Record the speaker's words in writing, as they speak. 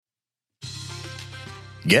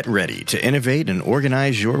Get ready to innovate and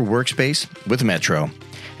organize your workspace with Metro.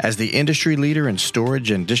 As the industry leader in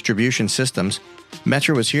storage and distribution systems,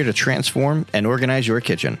 Metro is here to transform and organize your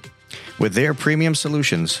kitchen. With their premium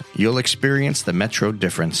solutions, you'll experience the Metro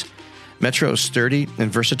difference. Metro's sturdy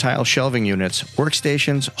and versatile shelving units,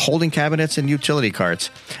 workstations, holding cabinets, and utility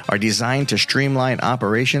carts are designed to streamline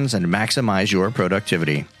operations and maximize your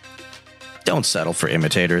productivity. Don't settle for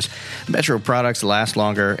imitators. Metro products last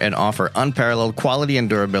longer and offer unparalleled quality and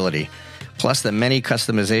durability. Plus, the many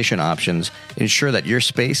customization options ensure that your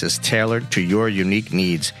space is tailored to your unique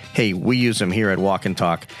needs. Hey, we use them here at Walk and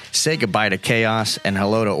Talk. Say goodbye to chaos and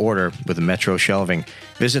hello to order with Metro Shelving.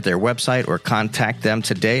 Visit their website or contact them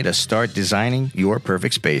today to start designing your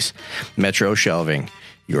perfect space. Metro Shelving,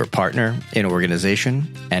 your partner in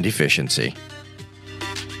organization and efficiency.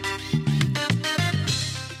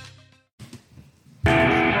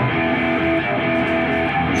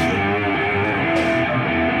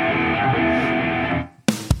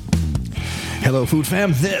 Hello, food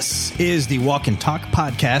fam. This is the Walk and Talk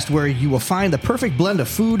podcast, where you will find the perfect blend of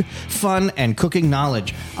food, fun, and cooking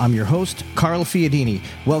knowledge. I'm your host, Carl Fiadini.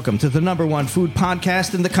 Welcome to the #1 food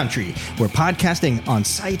podcast in the country. We're podcasting on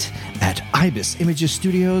site at Ibis Images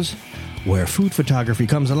Studios, where food photography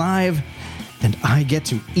comes alive, and I get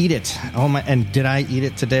to eat it. And did I eat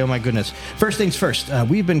it today? Oh my goodness. First things first,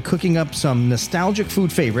 we've been cooking up some nostalgic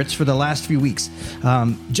food favorites for the last few weeks.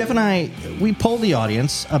 Jeff and I, we polled the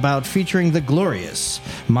audience about featuring the glorious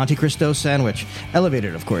Monte Cristo sandwich.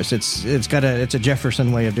 Elevated, of course. It's a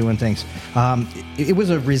Jefferson way of doing things. It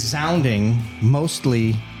was a resounding,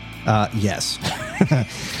 mostly yes.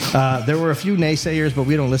 There were a few naysayers, but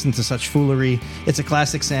we don't listen to such foolery. It's a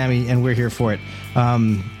classic Sammy, and we're here for it.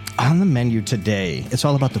 On the menu today, it's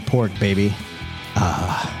all about the pork, baby.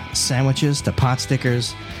 Sandwiches to pot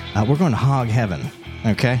stickers. We're going to hog heaven,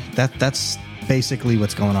 okay? That's basically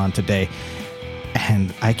what's going on today.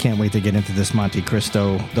 And I can't wait to get into this Monte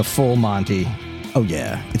Cristo, the full Monte. Oh,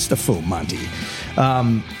 yeah, it's the full Monte.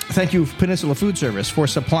 Thank you, Peninsula Food Service, for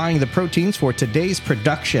supplying the proteins for today's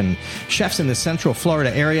production. Chefs in the Central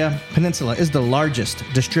Florida area, Peninsula is the largest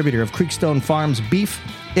distributor of Creekstone Farms beef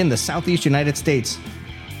in the Southeast United States.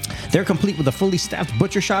 They're complete with a fully staffed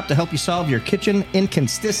butcher shop to help you solve your kitchen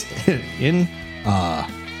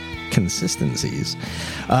inconsistencies.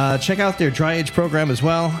 Check out their dry age program as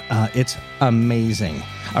well. It's amazing.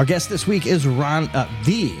 Our guest this week is the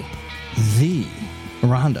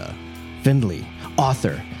Rhonda, Findley,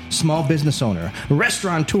 author, small business owner,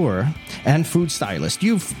 restaurateur, and food stylist.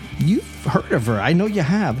 You've heard of her. I know you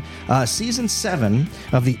have. Season 7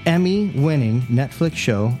 of the Emmy-winning Netflix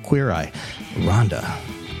show Queer Eye. Rhonda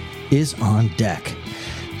is on deck.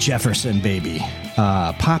 Jefferson, baby.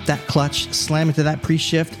 Pop that clutch, slam into that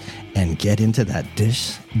pre-shift, and get into that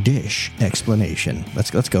dish explanation.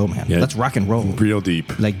 Let's go, man. Yeah, let's rock and roll. Real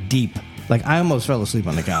deep. Like deep. Like I almost fell asleep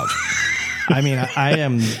on the couch. I mean,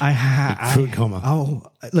 food coma. Oh,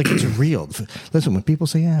 like it's real. Listen, when people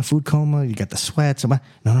say, yeah, food coma, you got the sweats.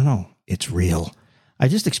 No. It's real. I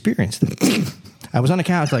just experienced it. I was on the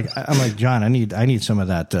couch, I'm like, John, I need some of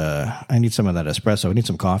that. I need some of that espresso. I need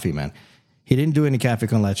some coffee, man. He didn't do any cafe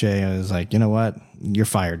con leche. I was like, you know what? You're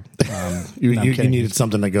fired. You needed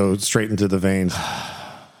something to go straight into the veins.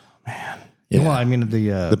 Man. Yeah. Well, I mean,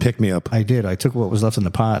 the pick me up. I did. I took what was left in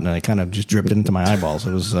the pot and I kind of just dripped it into my eyeballs.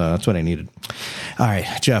 It was that's what I needed. All right,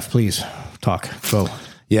 Jeff, please talk. Go.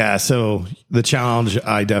 Yeah, so the challenge,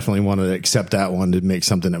 I definitely wanted to accept that one to make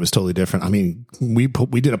something that was totally different. I mean, we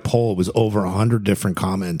did a poll. It was over 100 different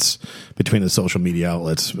comments between the social media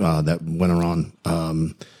outlets that went around.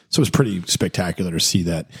 So it was pretty spectacular to see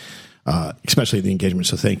that, especially the engagement.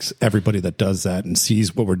 So thanks everybody that does that and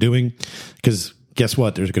sees what we're doing, because guess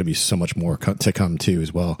what? There's going to be so much more to come too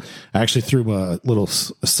as well. I actually threw a little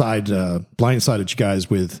side blindsided you guys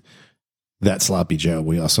with that Sloppy Joe.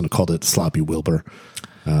 We also called it Sloppy Wilbur.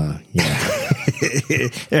 Yeah.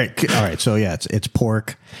 All right. So yeah, it's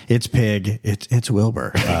pork, it's pig, it's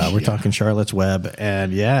Wilbur. We're talking Charlotte's Web,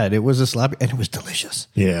 and yeah, it was a sloppy, and it was delicious.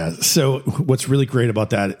 Yeah. So what's really great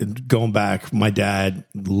about that, going back, my dad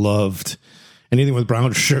loved anything with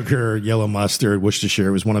brown sugar, yellow mustard,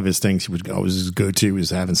 Worcestershire was one of his things. He would always go to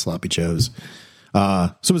is having Sloppy Joes.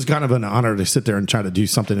 So it was kind of an honor to sit there and try to do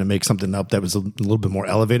something and make something up that was a little bit more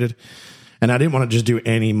elevated. And I didn't want to just do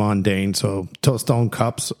any mundane. So Toastone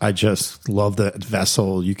cups, I just love that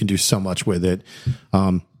vessel. You can do so much with it.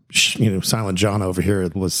 Silent John over here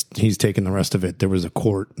he's taking the rest of it. There was a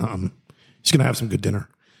quart. He's going to have some good dinner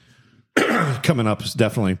coming up,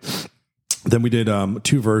 definitely. Then we did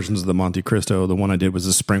 2 versions of the Monte Cristo. The one I did was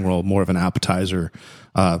a spring roll, more of an appetizer.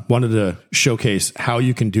 Wanted to showcase how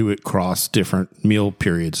you can do it across different meal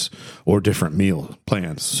periods or different meal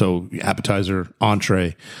plans. So appetizer,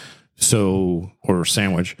 entree, or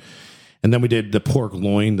sandwich. And then we did the pork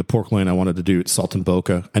loin. The pork loin I wanted to do at Salt and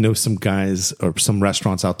Boca. I know some guys or some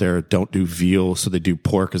restaurants out there don't do veal, so they do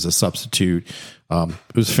pork as a substitute.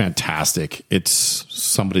 It was fantastic. It's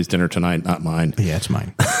somebody's dinner tonight, not mine. Yeah, it's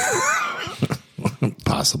mine.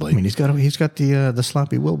 Possibly. I mean, he's got the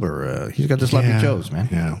sloppy Wilbur. He's got the sloppy Joes, man.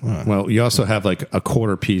 Yeah. Well, you also have like a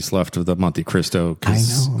quarter piece left of the Monte Cristo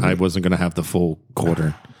because I wasn't going to have the full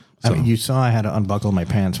quarter. So. I mean, you saw I had to unbuckle my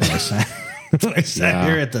pants when I sat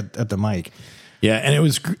here at the mic. Yeah, and it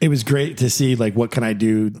was great to see like what can I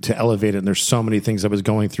do to elevate it. And there's so many things I was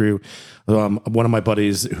going through. One of my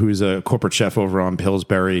buddies who's a corporate chef over on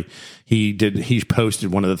Pillsbury, he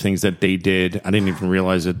posted one of the things that they did. I didn't even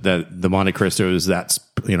realize it, that the Monte Cristo is that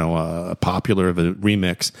popular of a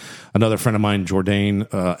remix. Another friend of mine,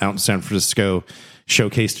 Jourdain, out in San Francisco,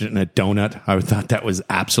 showcased it in a donut. I thought that was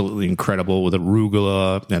absolutely incredible with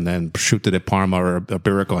arugula and then prosciutto di Parma or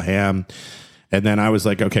Iberico ham. And then I was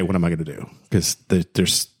like, okay, what am I going to do? Because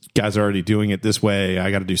there's guys already doing it this way. I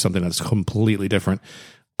got to do something that's completely different.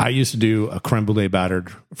 I used to do a creme brulee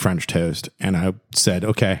battered French toast. And I said,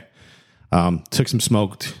 okay, took some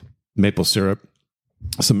smoked maple syrup,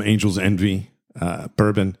 some Angel's Envy,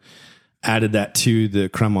 bourbon, added that to the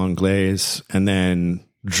creme anglaise, and then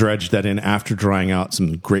dredged that in after drying out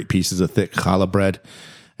some great pieces of thick challah bread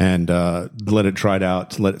and let it dry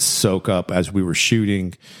out, let it soak up as we were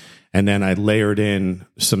shooting. And then I layered in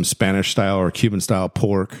some Spanish style or Cuban style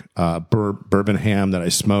pork, bourbon ham that I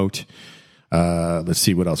smoked. Let's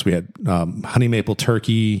see what else we had. Honey maple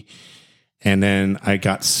turkey. And then I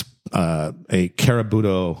got a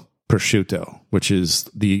Carabuto prosciutto, which is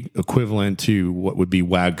the equivalent to what would be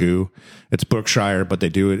Wagyu. It's Berkshire, but they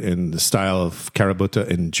do it in the style of Carabuto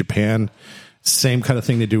in Japan. Same kind of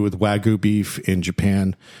thing they do with Wagyu beef in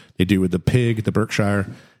Japan. They do with the pig, the Berkshire.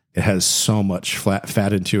 It has so much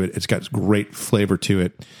fat into it. It's got great flavor to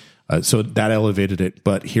it. So that elevated it.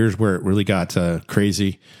 But here's where it really got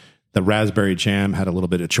crazy. The raspberry jam had a little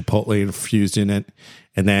bit of chipotle infused in it.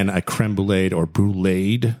 And then I creme bruleed or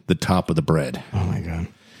bruleed the top of the bread. Oh, my God.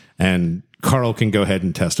 And Carl can go ahead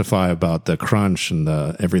and testify about the crunch and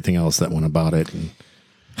everything else that went about it. And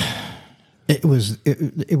it was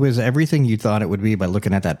everything you thought it would be by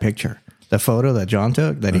looking at that picture. The photo that John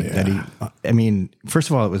took, I mean, first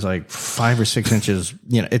of all, it was like 5 or 6 inches.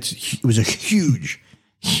 It was a huge,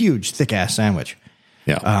 thick ass sandwich.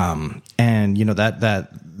 Yeah. And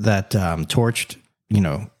that torched,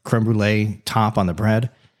 creme brulee top on the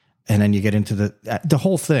bread, and then you get into the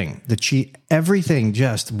whole thing, the cheese, everything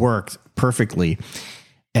just worked perfectly.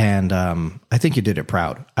 And I think you did it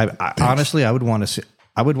proud. I honestly, I would want to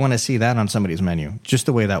see that on somebody's menu, just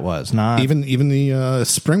the way that was. Not even the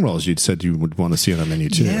spring rolls. You'd said you would want to see it on the menu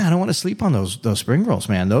too. Yeah, I don't want to sleep on those spring rolls,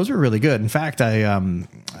 man. Those are really good. In fact, I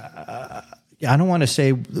don't want to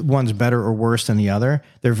say one's better or worse than the other.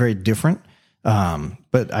 They're very different.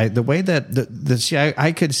 But the way that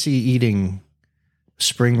I could see eating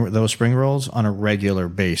those spring rolls on a regular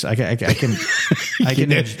basis. I can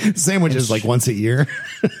sandwiches like once a year.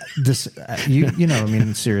 I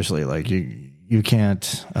mean, seriously, like you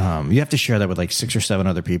can't, you have to share that with like 6 or 7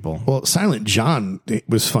 other people. Well, Silent John, it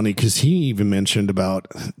was funny because he even mentioned about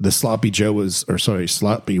the sloppy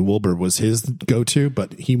Wilbur was his go-to,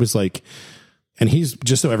 but he was like, and he's,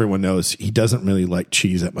 just so everyone knows, he doesn't really like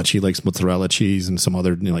cheese that much. He likes mozzarella cheese and some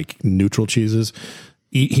other like neutral cheeses.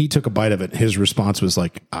 He took a bite of it. His response was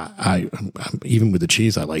like, I even with the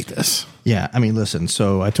cheese, I like this. Yeah. I mean, listen,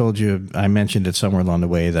 so I mentioned it somewhere along the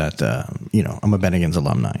way that, I'm a Bennigan's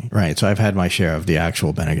alumni, right? So I've had my share of the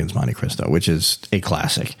actual Bennigan's Monte Cristo, which is a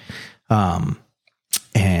classic. And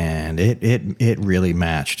it really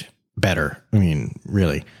matched better. I mean,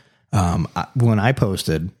 really, when I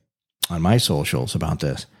posted on my socials about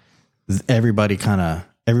this, everybody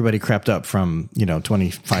crept up from,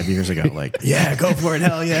 25 years ago. Like, yeah, go for it.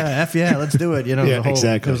 Hell yeah. F yeah. Let's do it.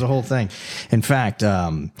 Exactly. It was a whole thing. In fact,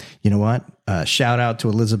 you know what? Shout out to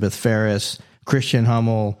Elizabeth Ferris, Christian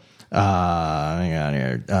Hummel,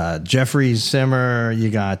 Jeffrey Zimmer. You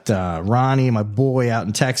got, Ronnie, my boy out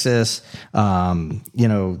in Texas. Who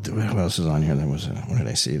else is on here? What did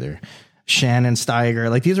I see there? Shannon Steiger.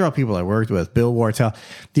 Like, these are all people I worked with. Bill Wartell.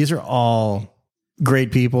 These are all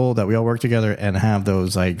great people that we all work together and have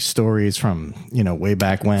those like stories from, way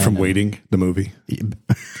back when. From Waiting, the movie.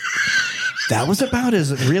 That was about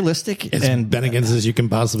as realistic and Bennigan's as you can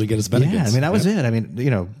possibly get as Bennigan's. Yeah, I mean, that was it. I mean,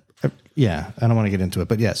 Yeah, I don't want to get into it,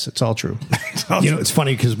 but yes, it's all true. It's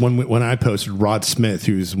funny because when I posted, Rod Smith,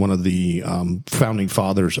 who's one of the founding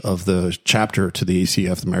fathers of the chapter to the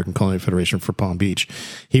ACF, the American Culinary Federation for Palm Beach,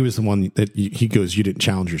 he was the one that he goes, "You didn't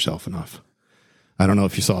challenge yourself enough." I don't know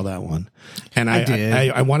if you saw that one, and I did.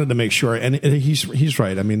 I wanted to make sure, and he's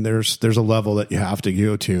right. I mean, there's a level that you have to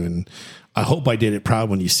go to, and I hope I did it proud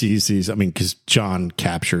when he sees these. I mean, because John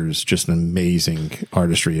captures just an amazing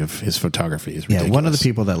artistry of his photography. Is ridiculous. Yeah, one of the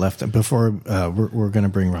people that left before we're going to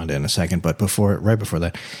bring Rhonda in a second, but right before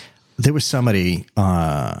that, there was somebody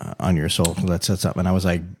on your soul that said something, and I was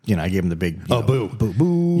like, I gave him the big boo boo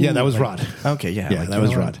boo. Yeah, that was Rod. Okay, yeah, that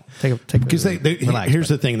was Rod. Take because here's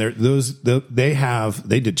the thing: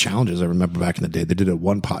 they did challenges. I remember back in the day, they did a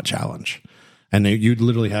one pot challenge, and you'd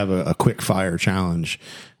literally have a quick fire challenge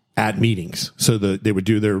at meetings. So they would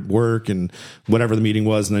do their work and whatever the meeting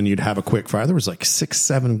was, and then you'd have a quick fire. There was like 6,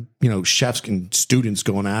 7, chefs and students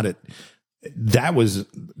going at it.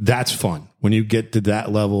 That's fun when you get to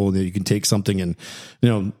that level that you can take something and,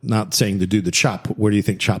 not saying to do the chop. Where do you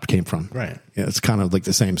think chopped came from? Right. Yeah, it's kind of like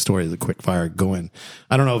the same story, the quick fire going.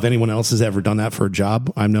 I don't know if anyone else has ever done that for a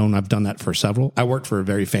job. I've done that for several. I worked for a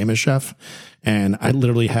very famous chef, and I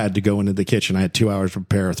literally had to go into the kitchen. I had 2 hours to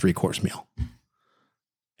prepare a 3-course meal.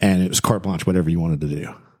 And it was carte blanche, whatever you wanted to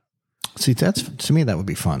do. See, to me, that would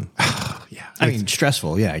be fun. Yeah. I mean,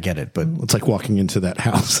 stressful. Yeah, I get it. But it's like walking into that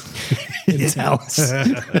house. His house.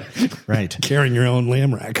 Right. Carrying your own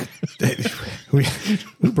lamb rack. we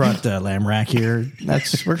brought lamb rack here.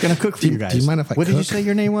 We're going to cook for you guys. Do you mind if I What cook? did you say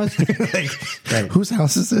your name was? Right. Whose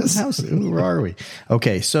house is this? Where are we?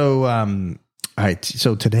 Okay. So, all right.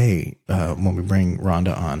 So today, when we bring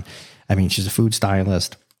Rhonda on, I mean, she's a food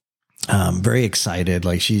stylist. Very excited.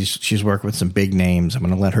 Like she's worked with some big names. I'm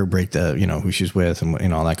going to let her break the, who she's with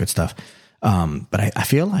and all that good stuff. But I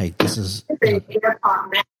feel like this is,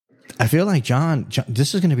 I feel like John,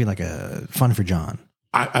 this is going to be like a fun for John.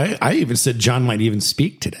 I even said John might even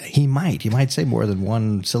speak today. He might say more than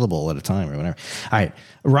one syllable at a time or whatever. All right.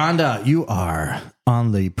 Rhonda, you are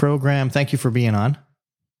on the program. Thank you for being on.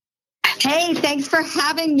 Hey, thanks for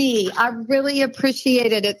having me. I really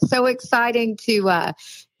appreciate it. It's so exciting to,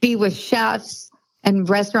 be with chefs and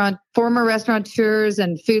former restaurateurs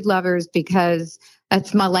and food lovers, because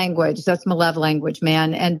that's my language. That's my love language,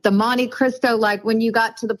 man. And the Monte Cristo, like when you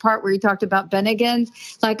got to the part where you talked about Bennigan's,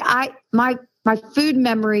 like my food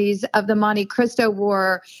memories of the Monte Cristo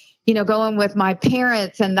were, going with my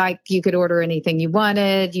parents, and like you could order anything you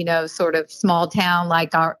wanted, sort of small town,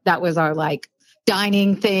 like that was our like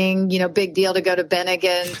dining thing, big deal to go to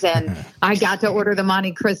Bennigan's, and I got to order the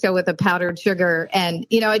Monte Cristo with the powdered sugar, and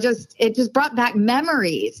it just brought back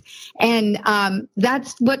memories, and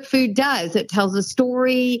that's what food does. It tells a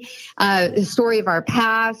story of our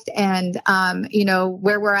past, and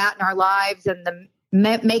where we're at in our lives, and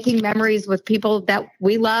making memories with people that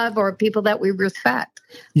we love or people that we respect.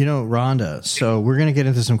 Rhonda, so we're going to get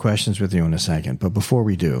into some questions with you in a second, but before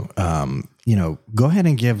we do, go ahead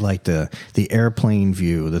and give like the airplane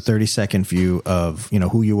view, the 30-second view of,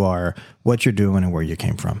 who you are, what you're doing, and where you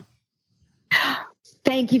came from.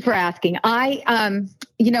 Thank you for asking. I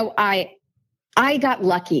got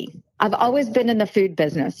lucky. I've always been in the food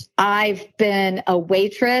business. I've been a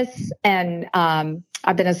waitress, and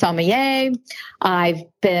I've been a sommelier. I've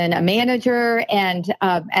been a manager. And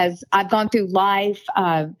as I've gone through life,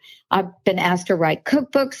 I've been asked to write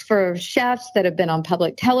cookbooks for chefs that have been on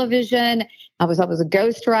public television. I was a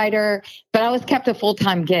ghostwriter, but I was kept a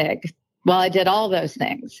full-time gig while I did all those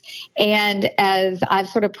things. And as I've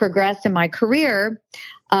sort of progressed in my career,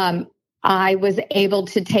 I was able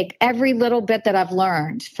to take every little bit that I've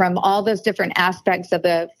learned from all those different aspects of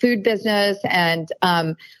the food business and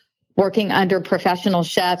working under professional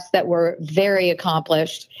chefs that were very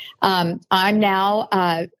accomplished. I'm now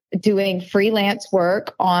doing freelance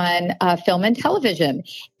work on film and television,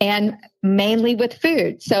 and mainly with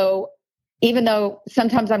food. So even though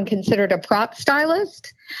sometimes I'm considered a prop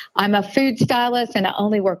stylist, I'm a food stylist, and I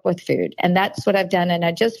only work with food. And that's what I've done. And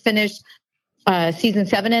I just finished season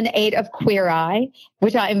 7 and 8 of Queer Eye,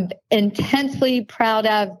 which I'm intensely proud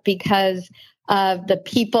of because of the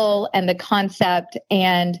people and the concept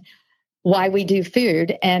and why we do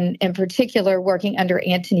food, and in particular, working under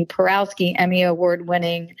Anthony Porowski, Emmy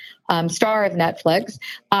Award-winning star of Netflix,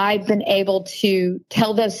 I've been able to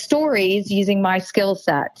tell those stories using my skill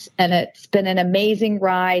sets, and it's been an amazing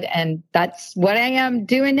ride, and that's what I am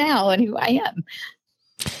doing now and who I am.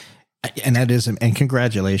 And that is, and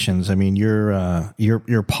congratulations. I mean,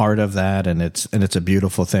 you're part of that, and it's a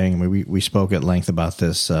beautiful thing. I mean, we spoke at length about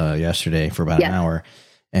this yesterday for about an hour.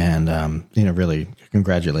 And, really,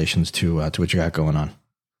 congratulations to what you got going on.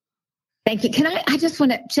 Thank you. I just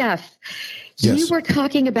want to, Jeff, Yes. You were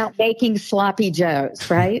talking about making sloppy joes,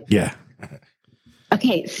 right? Yeah.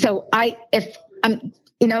 Okay. So I'm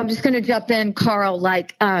just going to jump in, Carl,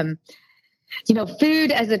 food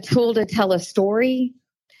as a tool to tell a story.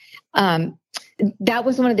 That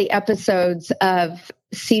was one of the episodes of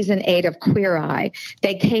season 8 of Queer Eye.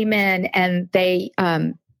 They came in and the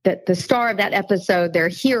star of that episode, their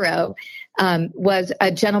hero, was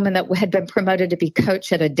a gentleman that had been promoted to be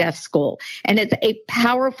coach at a deaf school. And it's a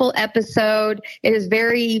powerful episode. It is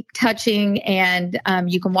very touching, and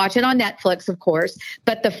you can watch it on Netflix, of course.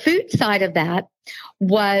 But the food side of that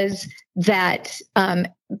was that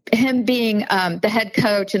him being the head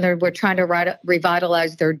coach, and we're trying to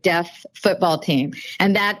revitalize their deaf football team.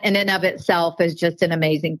 And that in and of itself is just an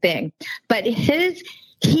amazing thing. But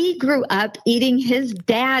he grew up eating his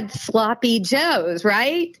dad's sloppy joes,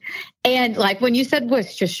 right? And like when you said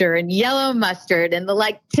Worcestershire and yellow mustard and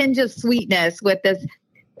the tinge of sweetness with this,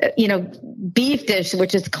 beef dish,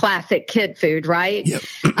 which is classic kid food, right? Yep.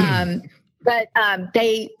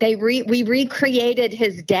 We recreated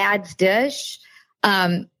his dad's dish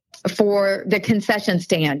for the concession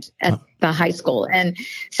stand at the high school. And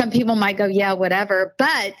some people might go, yeah, whatever.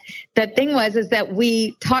 But the thing is that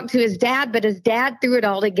we talked to his dad, but his dad threw it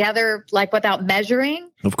all together without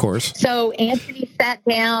measuring. Of course. So Anthony sat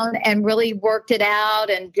down and really worked it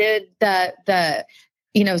out and did did the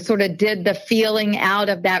feeling out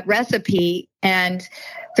of that recipe. And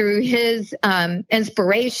through his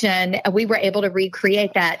inspiration, we were able to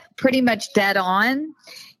recreate that pretty much dead on.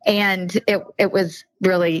 And it was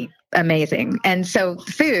really amazing. And so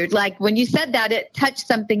food, when you said that, it touched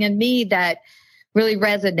something in me that really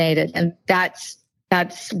resonated. And that's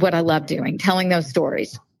what I love doing, telling those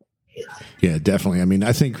stories. Yeah, definitely. I mean,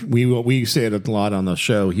 I think we say it a lot on the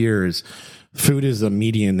show here is food is a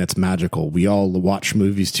medium that's magical. We all watch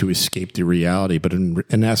movies to escape the reality, but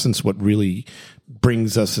in essence, what really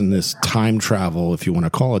brings us in this time travel, if you want to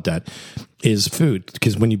call it that, is food.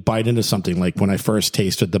 Because when you bite into something, like when I first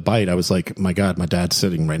tasted the bite, I was like, my God, my dad's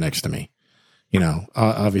sitting right next to me.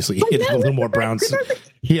 Obviously he had a little more brown.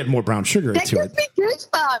 He had more brown sugar to it.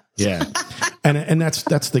 Yeah, and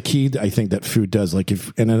that's the key. I think that food does.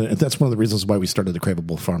 That's one of the reasons why we started the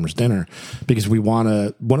Craveable Farmers Dinner, because we want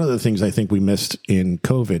to. One of the things I think we missed in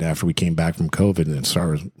COVID, after we came back from COVID, and as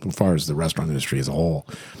far as the restaurant industry as a whole,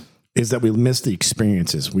 is that we missed the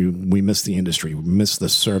experiences. We missed the industry. We missed the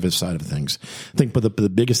service side of things. I think, but the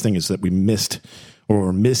biggest thing is that we missed or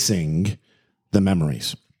are missing the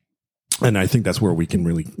memories. And I think that's where we can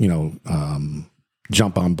really,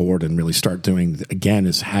 jump on board and really start doing again,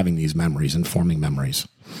 is having these memories and forming memories.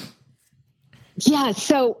 Yeah.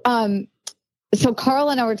 So Carl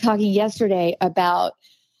and I were talking yesterday about,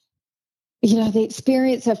 the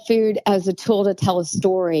experience of food as a tool to tell a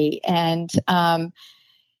story. And,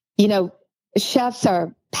 chefs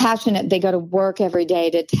are passionate. They go to work every day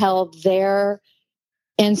to tell their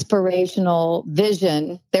inspirational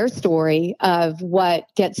vision, their story of what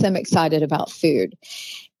gets them excited about food.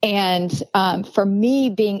 And for me,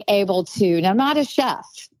 being able to, and I'm not a chef,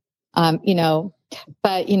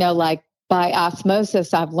 but by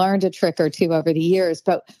osmosis, I've learned a trick or two over the years.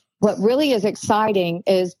 But what really is exciting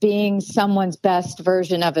is being someone's best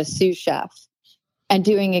version of a sous chef and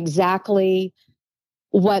doing exactly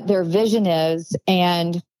what their vision is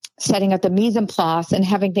and setting up the mise en place and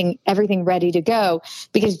having everything ready to go.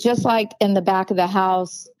 Because just like in the back of the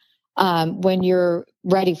house, when you're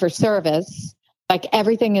ready for service,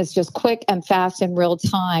 everything is just quick and fast in real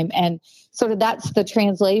time. And sort of that's the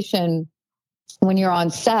translation when you're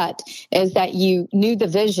on set, is that you knew the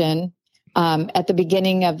vision at the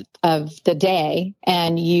beginning of the day,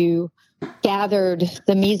 and you gathered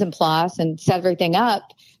the mise en place and set everything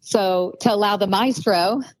up. So to allow the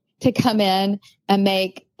maestro to come in and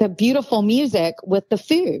make the beautiful music with the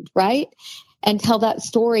food, right? And tell that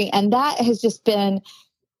story. And that has just been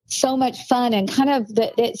so much fun, and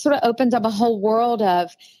it sort of opens up a whole world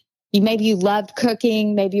of maybe you loved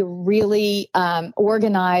cooking, maybe you're really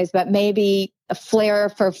organized, but maybe a flair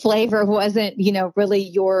for flavor wasn't, really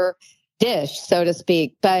your dish, so to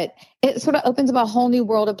speak. But it sort of opens up a whole new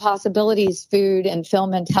world of possibilities, food and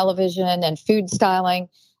film and television and food styling.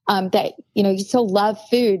 That, you still love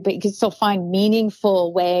food, but you can still find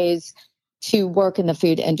meaningful ways to work in the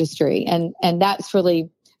food industry. And that's really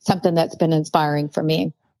something that's been inspiring for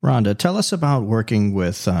me. Rhonda, tell us about working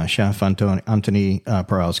with Chef Antoni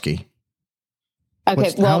Porowski.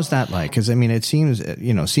 Okay, how's that like? Because it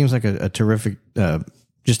seems like a terrific,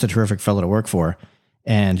 just a terrific fellow to work for,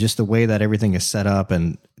 and just the way that everything is set up.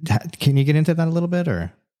 And can you get into that a little bit,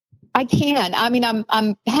 or? I can. I mean,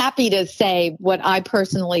 I'm happy to say what I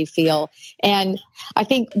personally feel. And I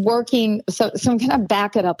think so I'm going to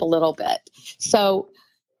back it up a little bit. So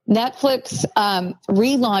Netflix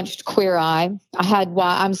relaunched Queer Eye.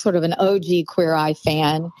 I'm sort of an OG Queer Eye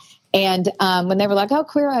fan. And when they were like, oh,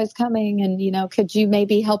 Queer Eye is coming and, could you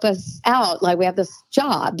maybe help us out? Like we have this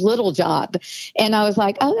little job. And I was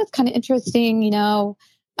like, oh, that's kind of interesting.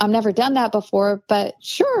 I've never done that before, but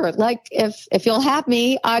sure. Like if you'll have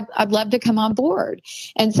me, I'd love to come on board.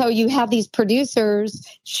 And so you have these producers,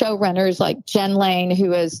 showrunners like Jen Lane,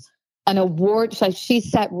 who is an award. Like she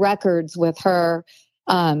set records with her,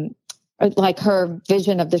 like her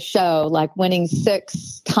vision of the show, like winning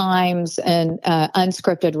 6 times in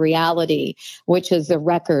unscripted reality, which is a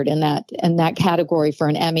record in that category for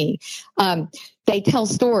an Emmy. They tell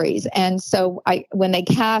stories. And so when they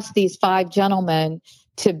cast these 5 gentlemen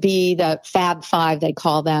to be the Fab Five, they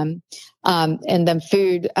call them, and then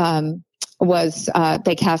food was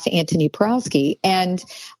they cast Anthony Porowski. And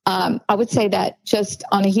I would say that just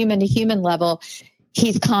on a human to human level,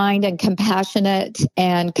 he's kind and compassionate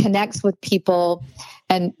and connects with people.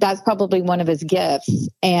 And that's probably one of his gifts.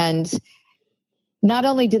 And not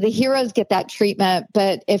only do the heroes get that treatment,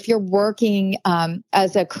 but if you're working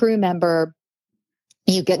as a crew member,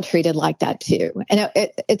 you get treated like that too. And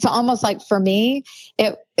it's almost like, for me,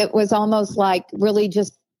 it was almost like really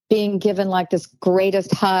just being given like this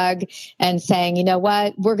greatest hug and saying, you know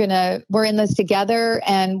what, we're in this together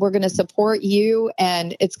and we're going to support you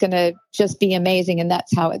and it's going to just be amazing. And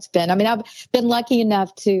that's how it's been. I mean, I've been lucky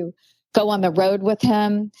enough to go on the road with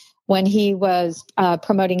him when he was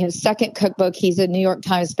promoting his second cookbook. He's a New York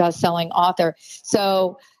Times bestselling author.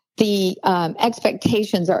 So the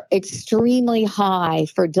expectations are extremely high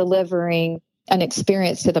for delivering an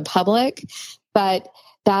experience to the public, but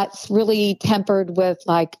that's really tempered with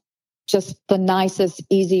like just the nicest,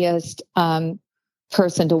 easiest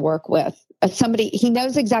person to work with. He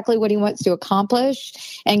knows exactly what he wants to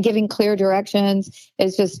accomplish, and giving clear directions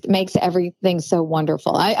just makes everything so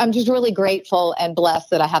wonderful. I'm just really grateful and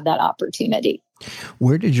blessed that I have that opportunity.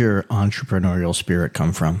 Where did your entrepreneurial spirit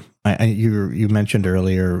come from? You mentioned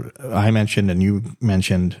earlier, I mentioned, and you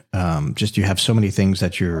mentioned, just you have so many things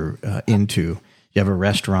that you're into. You have a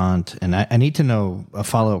restaurant, and I need to know, a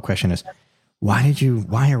follow-up question is, why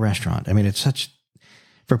a restaurant? I mean, it's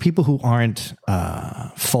for people who aren't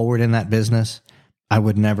forward in that business, I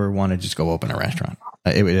would never want to just go open a restaurant.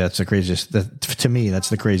 That's the craziest, to me, that's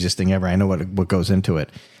the craziest thing ever. I know what goes into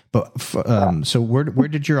it. But so where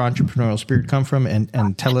did your entrepreneurial spirit come from?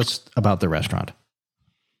 And tell us about the restaurant.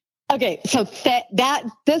 Okay, so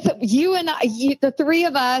you and I, the three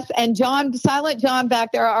of us, and John, Silent John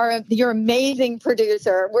back there, are your amazing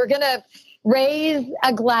producer. We're gonna raise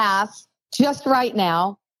a glass just right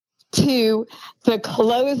now to the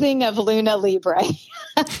closing of Luna Libre.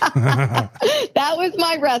 That was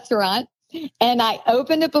my restaurant. And I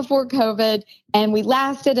opened it before COVID, and we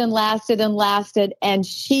lasted and lasted and lasted. And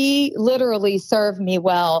she literally served me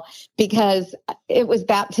well because it was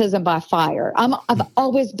baptism by fire. I've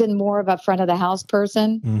always been more of a front of the house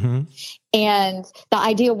person. Mm-hmm. And the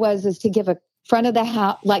idea is to give a front of the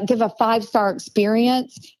house, like give a 5-star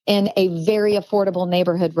experience in a very affordable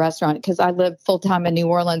neighborhood restaurant. Because I live full time in New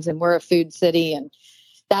Orleans and we're a food city, and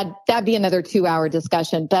that'd be another 2-hour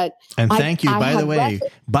discussion. But thank you.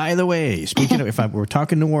 By the way, speaking of, if we're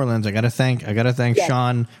talking New Orleans, I got to thank yes.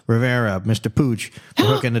 Sean Rivera, Mr. Pooch, for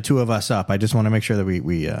hooking the two of us up. I just want to make sure that we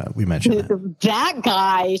mention that. That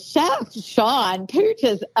guy, Chef Sean Pooch,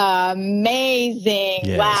 is amazing.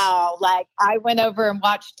 Yes. Wow! Like I went over and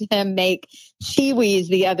watched him make chiwis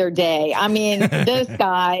the other day. I mean, this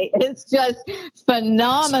guy is just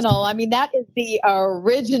phenomenal. I mean, that is the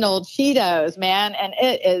original Cheetos, man, and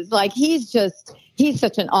it is like he's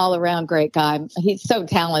such an all-around great guy. He's so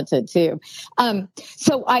talented too.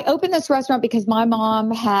 So I opened this restaurant because my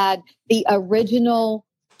mom had the original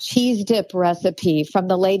cheese dip recipe from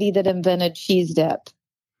the lady that invented cheese dip.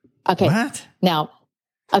 Okay. What? Now,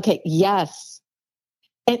 okay. Yes.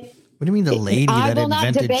 What do you mean the lady that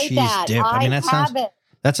invented cheese dip? I mean,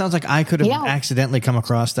 that sounds like I could have accidentally come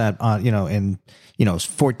across that, in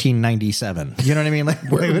 1497. You know what I mean?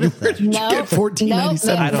 Like, where did you get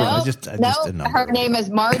 1497? I don't know. I just didn't know. Her name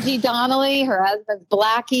is Margie Donnelly. Her husband's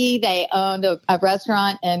Blackie. They owned a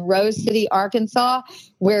restaurant in Rose City, Arkansas,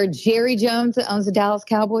 where Jerry Jones, that owns the Dallas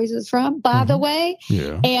Cowboys, is from, by the way.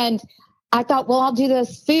 Yeah. And I thought, well, I'll do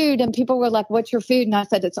this food. And people were like, what's your food? And I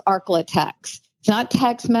said, it's Arklatex. It's not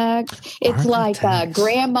Tex-Mex. It's Arklatex. Like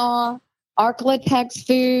grandma Arklatex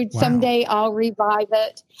food. Wow. Someday I'll revive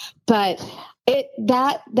it. But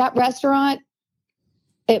that restaurant,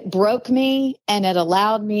 it broke me, and it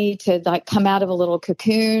allowed me to like come out of a little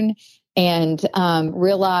cocoon and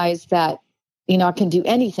realize that, you know, I can do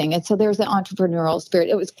anything. And so there's an entrepreneurial spirit.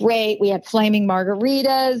 It was great. We had flaming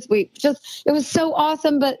margaritas. It was so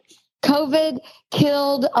awesome. But COVID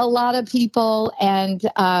killed a lot of people. And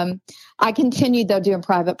I continued, though, doing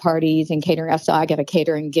private parties and catering. So I got a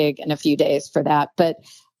catering gig in a few days for that. But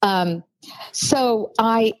so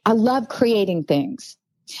I love creating things.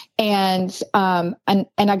 And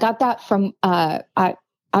I got that from, I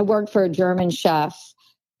worked for a German chef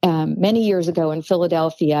many years ago in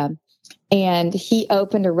Philadelphia. And he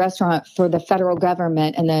opened a restaurant for the federal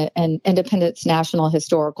government and Independence National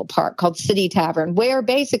Historical Park called City Tavern, where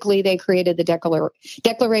basically they created the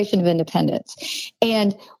Declaration of Independence.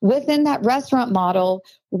 And within that restaurant model,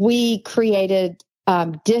 we created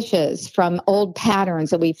dishes from old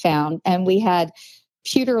patterns that we found. And we had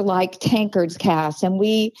pewter-like tankards cast. And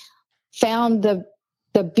we found the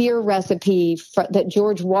beer recipe that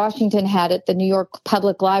George Washington had at the New York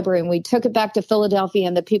Public Library. And we took it back to Philadelphia,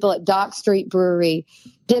 and the people at Dock Street Brewery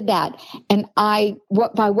did that. And by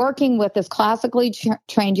working with this classically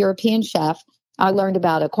trained European chef, I learned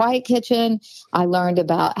about a quiet kitchen. I learned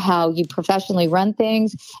about how you professionally run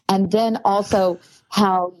things, and then also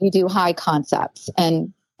how you do high concepts.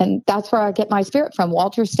 And that's where I get my spirit from.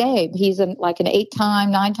 Walter Stabe, he's an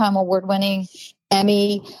 9-time award-winning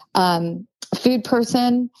Emmy food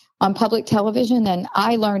person on public television. And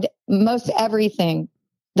I learned most everything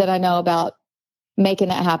that I know about making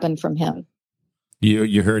it happen from him.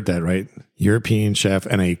 You heard that, right? European chef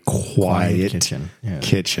and a quiet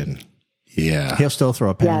kitchen. Yeah. He'll still throw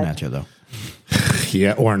a pan at you, though.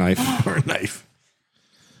 Yeah, or a knife.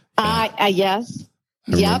 Yes.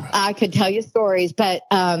 Yep. I could tell you stories, but,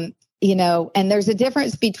 you know, and there's a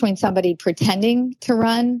difference between somebody pretending to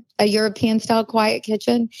run a European style quiet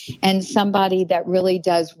kitchen and somebody that really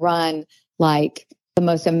does run like the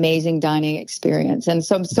most amazing dining experience. And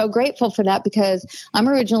so I'm so grateful for that, because I'm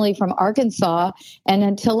originally from Arkansas. And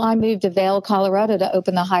until I moved to Vail, Colorado to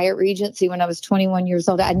open the Hyatt Regency when I was 21 years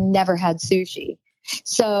old, I never had sushi.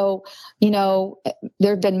 So, you know,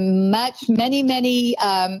 there have been many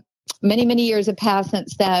years have passed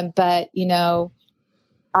since then. But, you know,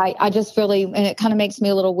 I just really, and it kind of makes me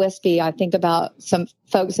a little wispy. I think about some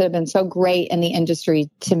folks that have been so great in the industry.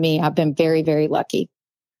 To me, I've been very, very lucky.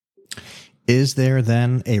 Is there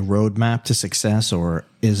then a roadmap to success, or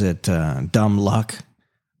is it dumb luck?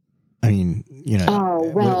 I mean, you know,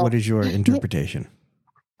 what is your interpretation?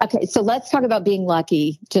 Okay, so let's talk about being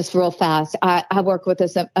lucky just real fast. I work with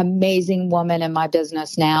this amazing woman in my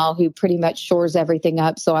business now who pretty much shores everything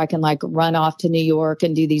up so I can like run off to New York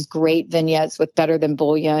and do these great vignettes with Better Than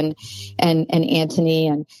Bullion and Anthony.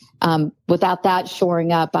 And without that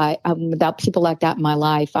shoring up, without people like that in my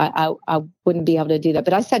life, I wouldn't be able to do that.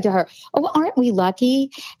 But I said to her, "Oh, aren't we lucky?"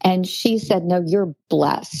 And she said, "No, you're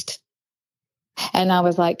blessed." And I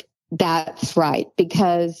was like, "That's right,"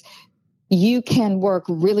 because you can work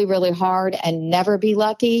really, really hard and never be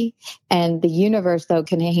lucky. And the universe, though,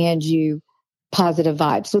 can hand you positive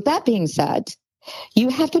vibes. With that being said, you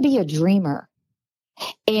have to be a dreamer.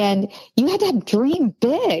 And you have to dream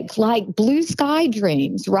big, like blue sky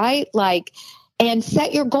dreams, right? Like, and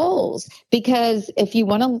set your goals. Because if you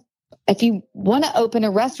want to open a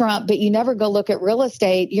restaurant, but you never go look at real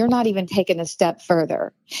estate, you're not even taking a step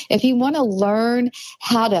further. If you want to learn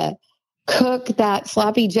how to cook that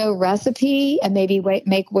sloppy Joe recipe and maybe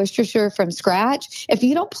make Worcestershire from scratch, if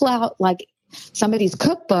you don't pull out like somebody's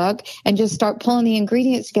cookbook and just start pulling the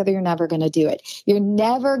ingredients together, you're never going to do it. You're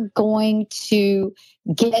never going to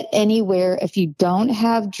get anywhere if you don't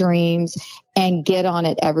have dreams and get on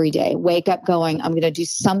it every day. Wake up going, I'm going to do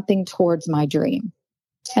something towards my dream.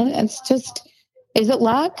 And it's just, is it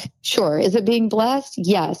luck? Sure. Is it being blessed?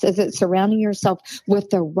 Yes. Is it surrounding yourself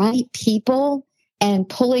with the right people and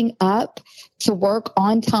pulling up to work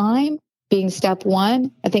on time being step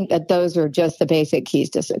one? I think that those are just the basic keys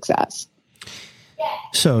to success.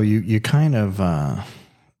 So you kind of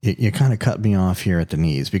cut me off here at the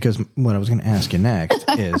knees, because what I was going to ask you next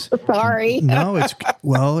is sorry. No,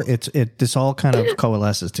 this all kind of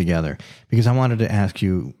coalesces together, because I wanted to ask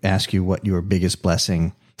you what your biggest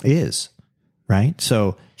blessing is, right?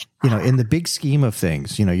 So, you know, in the big scheme of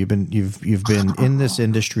things, you know, you've been in this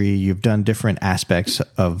industry, you've done different aspects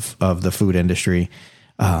of the food industry.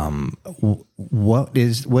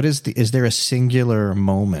 Is there a singular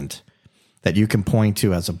moment that you can point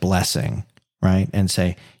to as a blessing, right? And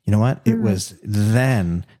say, you know what, it was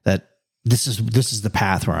then that this is the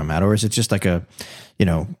path where I'm at, or is it just like a, you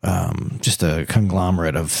know, just a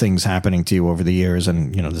conglomerate of things happening to you over the years,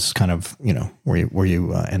 and you know, this is kind of, you know, where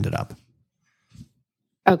you ended up.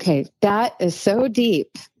 Okay, that is so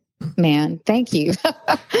deep, man. Thank you.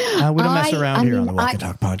 We don't mess around here on the Walk and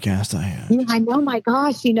Talk podcast. I know, my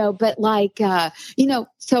gosh, but like,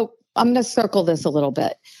 so I'm going to circle this a little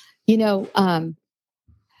bit.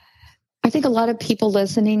 I think a lot of people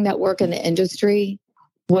listening that work in the industry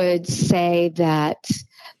would say that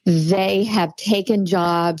they have taken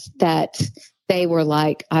jobs that they were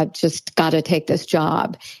like, I've just got to take this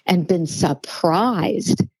job, and been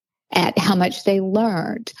surprised at how much they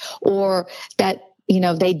learned, or that,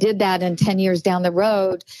 they did that, and 10 years down the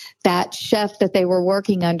road, that chef that they were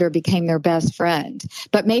working under became their best friend.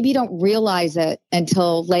 But maybe you don't realize it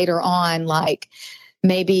until later on, like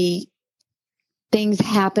maybe things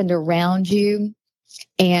happened around you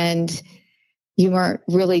and you weren't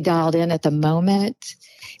really dialed in at the moment.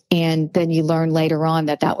 And then you learn later on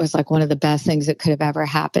that was like one of the best things that could have ever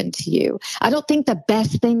happened to you. I don't think the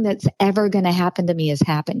best thing that's ever going to happen to me has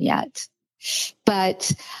happened yet.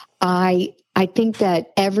 But I think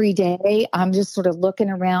that every day I'm just sort of looking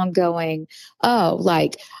around going, oh,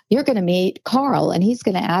 like you're going to meet Carl and he's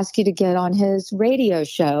going to ask you to get on his radio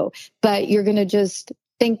show, but you're going to just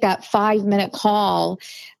think that 5-minute call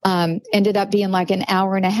ended up being like an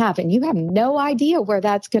hour and a half, and you have no idea where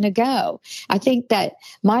that's going to go. I think that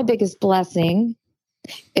my biggest blessing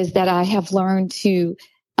is that I have learned to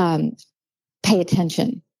pay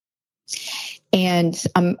attention. And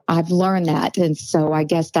I've learned that. And so I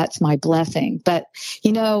guess that's my blessing. But,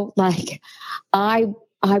 like I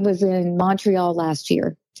was in Montreal last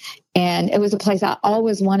year, and it was a place I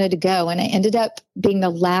always wanted to go. And it ended up being the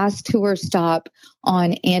last tour stop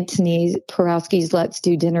on Anthony Porowski's Let's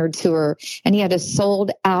Do Dinner tour. And he had a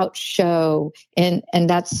sold out show and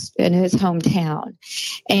that's in his hometown.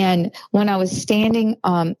 And when I was standing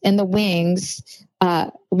in the wings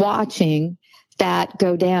watching that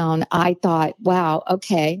go down, I thought, wow,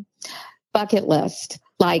 okay, bucket list.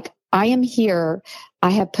 Like, I am here. I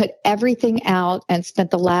have put everything out and spent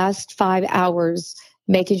the last 5 hours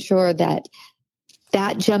making sure that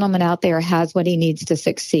that gentleman out there has what he needs to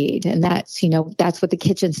succeed. And that's, that's what the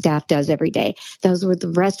kitchen staff does every day. Those are what the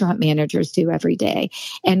restaurant managers do every day.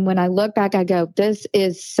 And when I look back, I go, this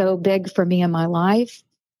is so big for me in my life,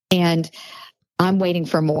 and I'm waiting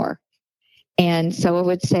for more. And so I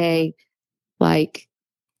would say, like,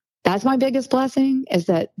 that's my biggest blessing, is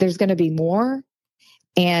that there's going to be more.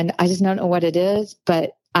 And I just don't know what it is,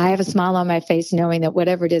 but I have a smile on my face knowing that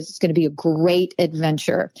whatever it is, it's going to be a great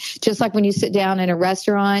adventure. Just like when you sit down in a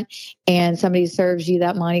restaurant and somebody serves you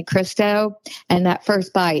that Monte Cristo, and that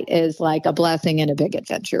first bite is like a blessing and a big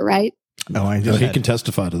adventure, right? Oh, he can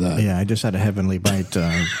testify to that. Yeah, I just had a heavenly bite.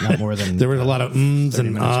 Not more than there were a lot of ums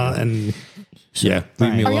and and. Yeah,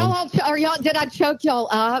 leave me alone. Are y'all? Did I choke y'all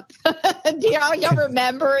up? Do y'all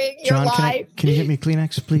remembering your John, life? Can you get me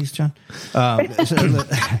Kleenex, please, John?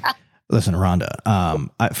 Listen,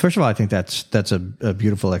 Rhonda. First of all, I think that's a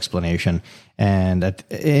beautiful explanation, and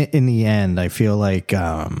in the end, I feel like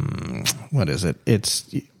what is it?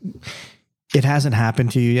 It hasn't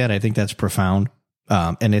happened to you yet. I think that's profound,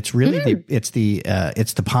 and it's really it's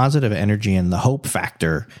the positive energy and the hope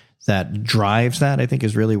factor that drives that. I think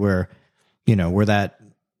is really where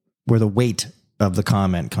the weight of the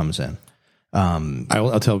comment comes in.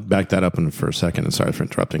 I'll back that up for a second. And sorry for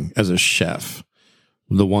interrupting. As a chef,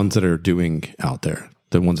 the ones that are doing out there,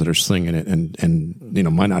 the ones that are slinging it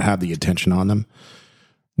and might not have the attention on them,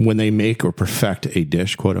 when they make or perfect a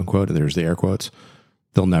dish, quote unquote, and there's the air quotes,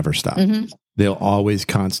 they'll never stop. Mm-hmm. They'll always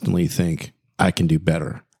constantly think, I can do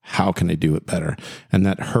better. How can I do it better? And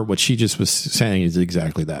what she just was saying is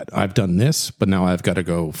exactly that. I've done this, but now I've got to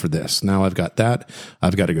go for this. Now I've got that.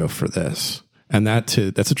 I've got to go for this. And that's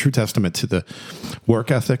a true testament to the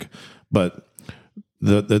work ethic, but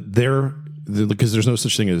because there's no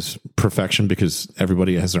such thing as perfection, because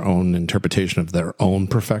everybody has their own interpretation of their own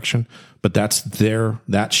perfection, but that's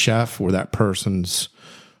that chef or that person's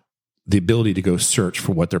the ability to go search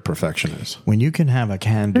for what their perfection is. When you can have a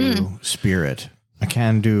can-do spirit, a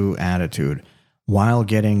can-do attitude, while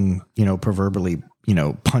getting, proverbially,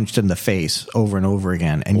 punched in the face over and over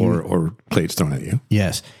again, and or plates thrown at you.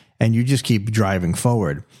 Yes. And you just keep driving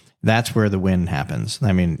forward. That's where the win happens.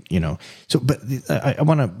 I mean, but I don't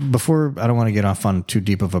want to get off on too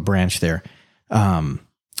deep of a branch there.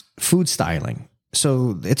 Food styling.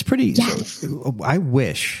 So it's pretty, yes. I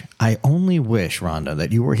only wish, Rhonda,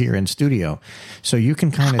 that you were here in studio so you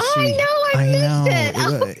can kind of see. I know.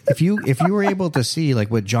 It. If you were able to see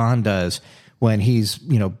like what John does when he's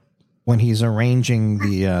arranging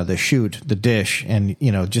the shoot, the dish, and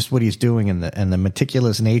just what he's doing and the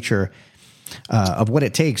meticulous nature of what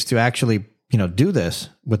it takes to actually do this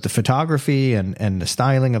with the photography and the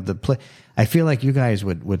styling of the play. I feel like you guys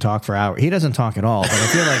would talk for hours. He doesn't talk at all, but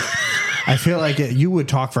I feel like you would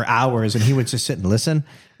talk for hours and he would just sit and listen.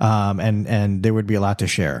 And there would be a lot to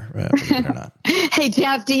share, believe it or not. Hey,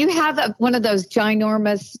 Jeff, do you have one of those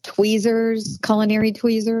ginormous tweezers, culinary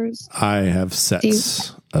tweezers? I have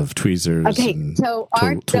sets of tweezers. Okay, so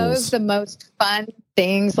aren't those the most fun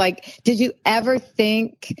things? Like, did you ever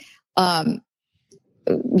think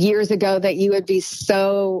years ago that you would be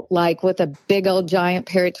so like with a big old giant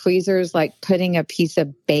pair of tweezers, like putting a piece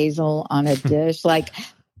of basil on a dish?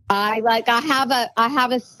 I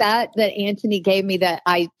have a set that Anthony gave me that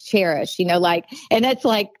I cherish, and it's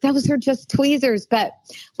like, those are just tweezers, but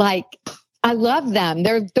like, I love them.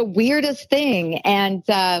 They're the weirdest thing. And,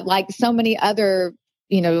 like so many other,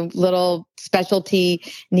 little specialty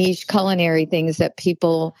niche culinary things that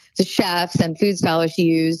the chefs and food scholars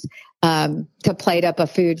use, to plate up a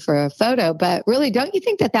food for a photo. But really, don't you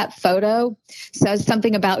think that photo says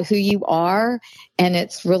something about who you are? And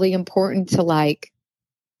it's really important to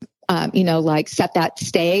set that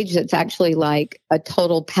stage. It's actually like a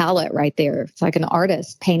total palette right there. It's like an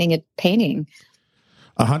artist painting a painting.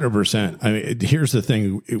 100%. I mean, here's the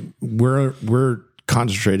thing. We're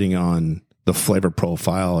concentrating on the flavor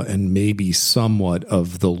profile and maybe somewhat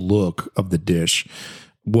of the look of the dish.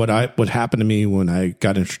 What happened to me when I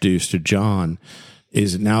got introduced to John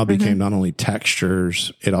is it now became not only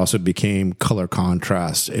textures, it also became color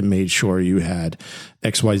contrast. It made sure you had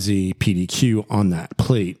XYZ PDQ on that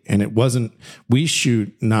plate. And it wasn't, we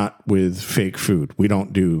shoot not with fake food. We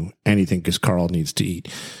don't do anything because Carl needs to eat.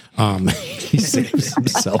 He saves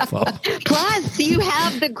himself up. Plus, you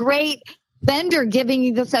have the great vendor giving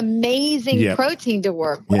you this amazing protein to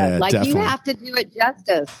work with. Definitely. You have to do it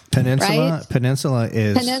justice. Peninsula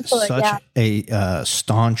is such a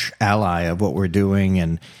staunch ally of what we're doing,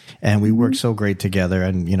 and we work so great together.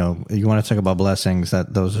 And you want to talk about blessings, that's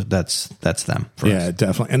them. Us.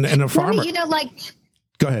 Definitely. And a farmer,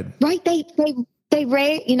 go ahead. Right? They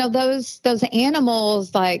raise those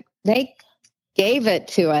animals, like they gave it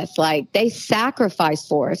to us, like they sacrificed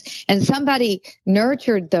for us, and somebody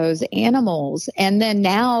nurtured those animals, and then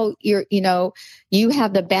now you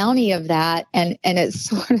have the bounty of that, and it's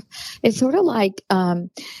sort of like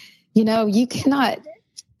you cannot,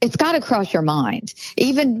 it's got to cross your mind,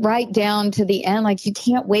 even right down to the end. Like, you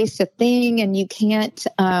can't waste a thing, and you can't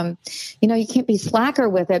you can't be slacker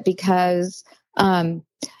with it, because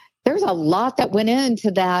there's a lot that went into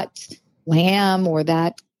that lamb or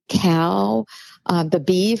that cow, the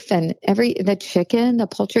beef, and the chicken, the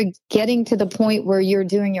poultry, getting to the point where you're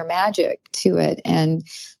doing your magic to it. And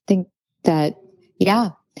think that,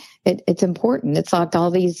 it's important. It's like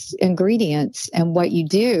all these ingredients and what you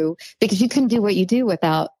do, because you couldn't do what you do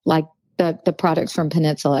without like the products from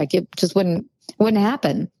Peninsula. Like, it just wouldn't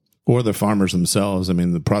happen. Or the farmers themselves. I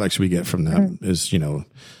mean, the products we get from them is,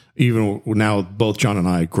 even now, both John and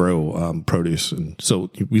I grow produce. And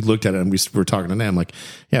so we looked at it and we were talking to them like,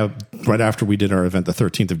 right after we did our event, the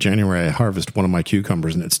 13th of January, I harvested one of my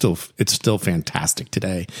cucumbers and it's still fantastic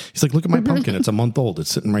today. He's like, look at my pumpkin. It's a month old.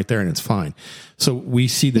 It's sitting right there and it's fine. So we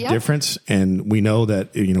see the difference, and we know that,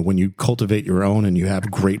 when you cultivate your own and you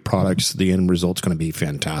have great products, the end result's going to be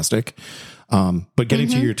fantastic. But getting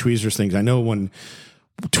to your tweezers things, I know when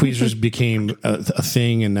tweezers became a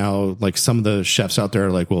thing, and now like some of the chefs out there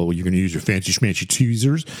are like, well, you're going to use your fancy schmancy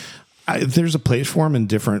tweezers. There's a place for them in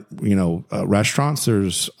different,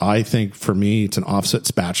 restaurants. I think for me, it's an offset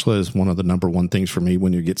spatula is one of the number one things for me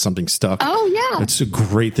when you get something stuck. Oh yeah. It's a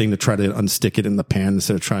great thing to try to unstick it in the pan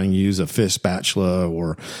instead of trying to use a fish spatula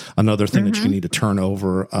or another thing that you need to turn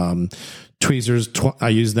over. Tweezers, I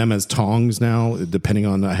use them as tongs now, depending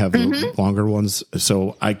on, I have longer ones,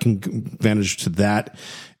 so I can advantage to that.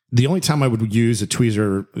 The only time I would use a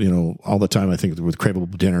tweezer, all the time, I think with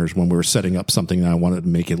craveable dinners, when we were setting up something that I wanted to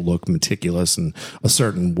make it look meticulous in a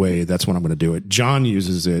certain way, that's when I'm going to do it. John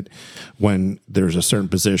uses it when there's a certain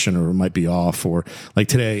position or it might be off, or like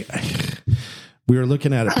today, we were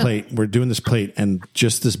looking at a plate, we're doing this plate, and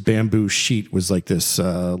just this bamboo sheet was like this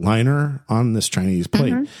liner on this Chinese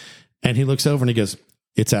plate. And he looks over and he goes,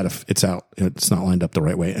 it's out. It's not lined up the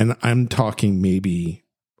right way. And I'm talking maybe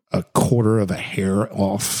a quarter of a hair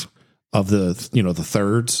off of the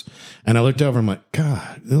thirds. And I looked over and I'm like,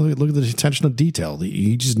 God, look at the attention to detail.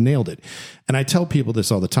 He just nailed it. And I tell people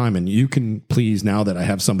this all the time, and you can please, now that I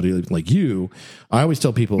have somebody like you, I always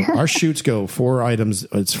tell people our shoots go 4 items.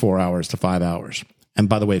 It's 4 hours to 5 hours. And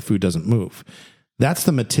by the way, food doesn't move. That's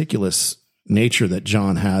the meticulous nature that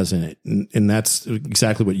John has in it. And that's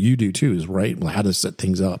exactly what you do too, is right. How to set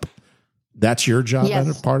things up. That's your job.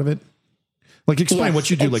 Yes. Part of it. Like explain what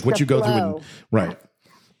you do, like what you go through. Right.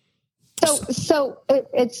 So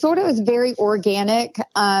it sort of is very organic,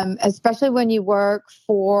 especially when you work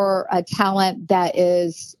for a talent that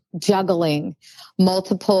is juggling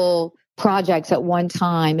multiple projects at one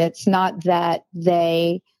time. It's not that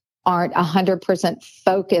they aren't 100%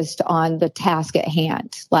 focused on the task at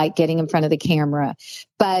hand, like getting in front of the camera,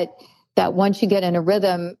 but that once you get in a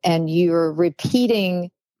rhythm and you're repeating,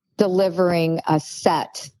 delivering a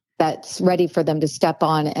set that's ready for them to step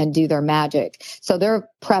on and do their magic. So they're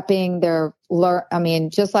prepping,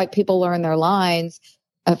 just like people learn their lines,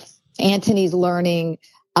 Anthony's learning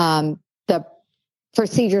the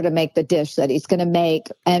procedure to make the dish that he's going to make,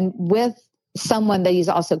 and with someone that he's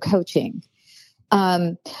also coaching.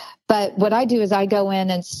 But what I do is I go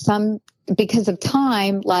in and because of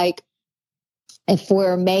time, like if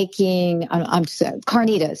we're making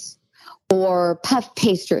carnitas, or puff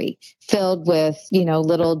pastry filled with,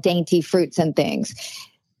 little dainty fruits and things,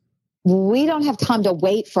 we don't have time to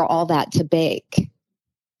wait for all that to bake.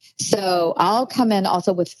 So I'll come in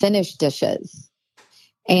also with finished dishes.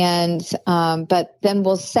 And, but then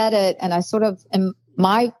we'll set it. And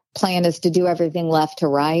my plan is to do everything left to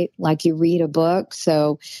right, like you read a book.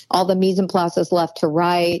 So all the mise en place is left to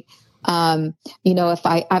right. If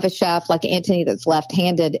I have a chef like Anthony that's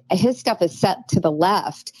left-handed, his stuff is set to the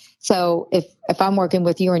left. So if I'm working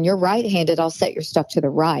with you and you're right-handed, I'll set your stuff to the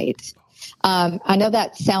right. I know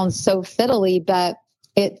that sounds so fiddly, but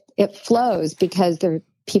it flows because there are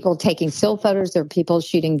people taking still photos, there are people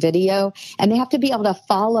shooting video, and they have to be able to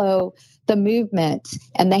follow the movement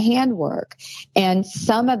and the handwork. And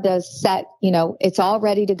some of the set, it's all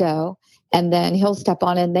ready to go. And then he'll step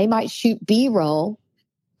on and they might shoot B-roll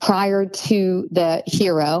prior to the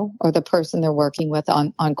hero or the person they're working with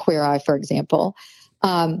on Queer Eye, for example.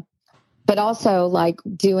 But also like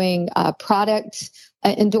doing product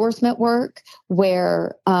endorsement work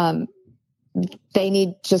where they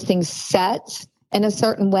need just things set in a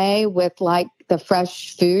certain way with like the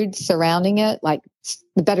fresh food surrounding it, like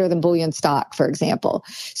better than bouillon stock, for example.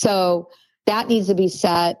 So that needs to be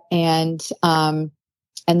set, and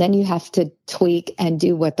then you have to tweak and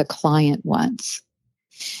do what the client wants.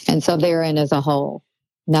 And so therein is a whole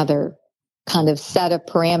another kind of set of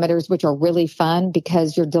parameters, which are really fun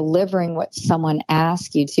because you're delivering what someone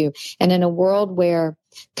asks you to. And in a world where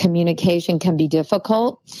communication can be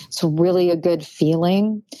difficult, it's really a good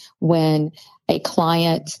feeling when a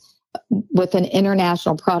client with an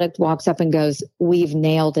international product walks up and goes, "We've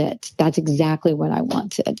nailed it. That's exactly what I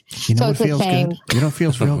wanted." So it feels good. It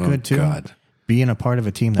feels real good too. God. Being a part of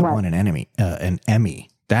a team that won an Emmy.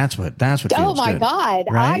 That's what feels good. Oh my God.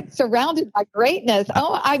 Right? I'm surrounded by greatness.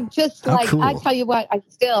 I'm just cool. I tell you what, I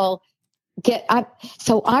still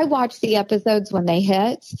so I watch the episodes when they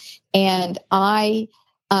hit, and I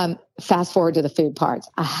fast forward to the food parts.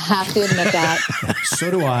 I have to admit that. So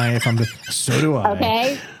do I.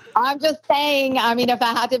 Okay. I'm just saying, if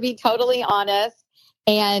I had to be totally honest,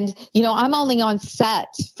 and, I'm only on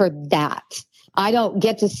set for that. I don't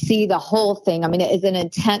get to see the whole thing. It is an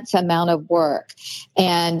intense amount of work.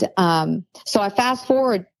 And so I fast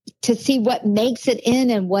forward to see what makes it in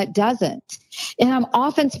and what doesn't. And I'm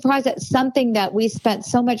often surprised that something that we spent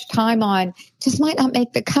so much time on just might not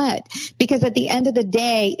make the cut, because at the end of the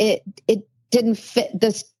day, it didn't fit.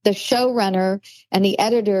 The showrunner and the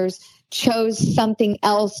editors chose something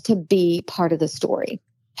else to be part of the story.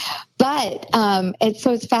 But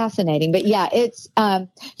it's fascinating. But yeah, it's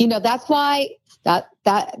that's why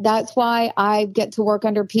that's why I get to work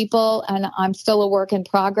under people, and I'm still a work in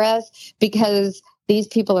progress, because these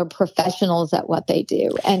people are professionals at what they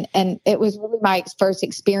do. And it was really my first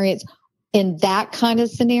experience in that kind of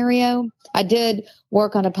scenario. I did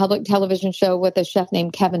work on a public television show with a chef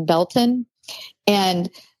named Kevin Belton, and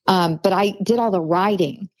but I did all the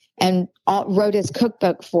writing and wrote his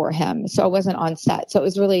cookbook for him. So I wasn't on set. So it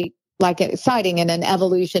was really like exciting and an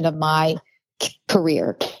evolution of my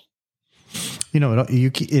career.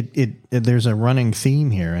 There's a running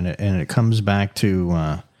theme here, and it comes back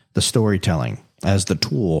to the storytelling as the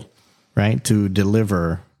tool, right, to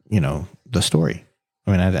deliver, the story.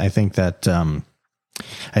 I think that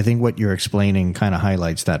I think what you're explaining kind of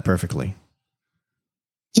highlights that perfectly.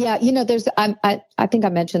 Yeah, there's I think I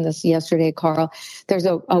mentioned this yesterday, Carl. There's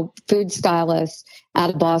a food stylist out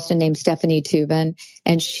of Boston named Stephanie Tubin,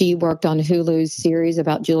 and she worked on Hulu's series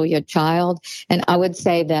about Julia Child. And I would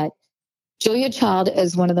say that Julia Child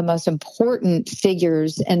is one of the most important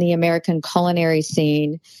figures in the American culinary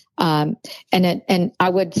scene. And I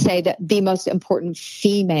would say that the most important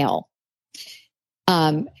female.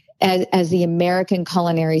 And as the American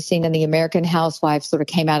culinary scene and the American Housewife sort of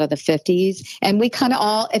came out of the 50s. And we kind of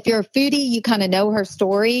all, if you're a foodie, you kind of know her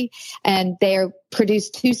story. And they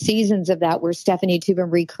produced 2 seasons of that where Stephanie Tubin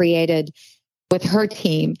recreated with her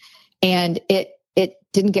team. And it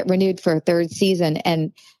didn't get renewed for a 3rd season.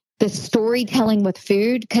 And the storytelling with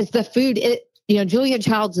food, because the food, Julia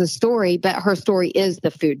Child's the story, but her story is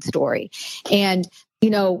the food story. And,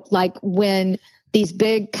 like when these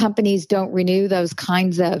big companies don't renew those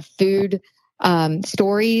kinds of food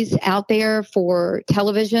stories out there for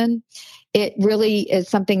television, it really is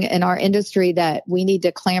something in our industry that we need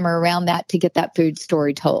to clamor around that to get that food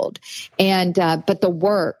story told. And but the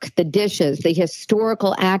work, the dishes, the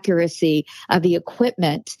historical accuracy of the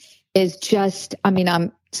equipment is just,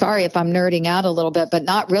 I'm sorry if I'm nerding out a little bit, but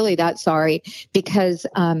not really that sorry, because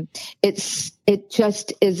it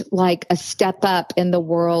just is like a step up in the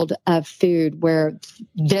world of food where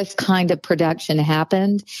this kind of production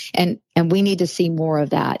happened. And we need to see more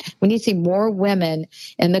of that. We need to see more women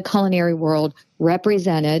in the culinary world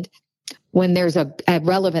represented when there's a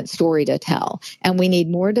relevant story to tell. And we need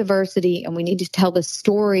more diversity, and we need to tell the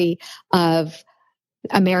story of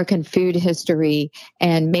American food history,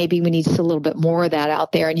 and maybe we need just a little bit more of that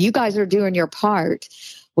out there. And you guys are doing your part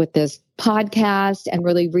with this podcast and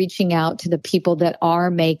really reaching out to the people that are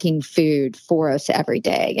making food for us every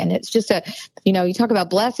day. And it's just you talk about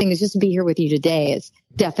blessings, just to be here with you today is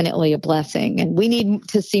definitely a blessing. And we need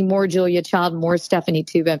to see more Julia Child, more Stephanie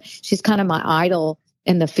Tubin. She's kind of my idol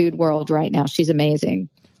in the food world right now. She's amazing.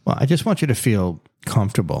 Well, I just want you to feel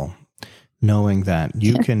comfortable knowing that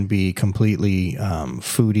you can be completely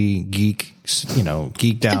foodie,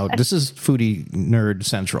 geeked out. This is Foodie Nerd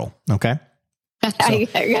Central, okay? I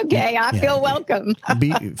feel welcome.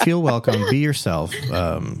 Feel welcome. Be yourself.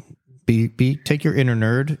 Take your inner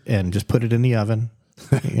nerd and just put it in the oven.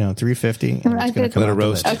 350. And it's going to come out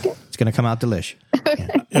roast. Okay. It's going to come out delish. Yeah.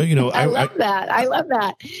 I love that. I love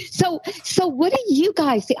that. So what do you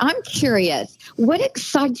guys see? I'm curious. What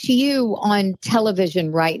excites you on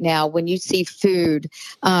television right now when you see food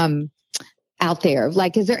out there?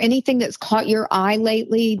 Like, is there anything that's caught your eye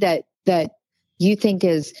lately that you think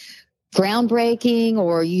is groundbreaking,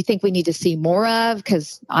 or you think we need to see more of?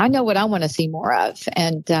 Because I know what I want to see more of,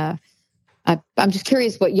 and I'm just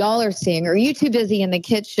curious what y'all are seeing. Are you too busy in the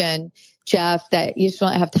kitchen, Jeff, that you just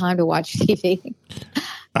don't have time to watch TV?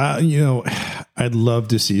 I'd love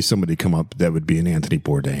to see somebody come up that would be an Anthony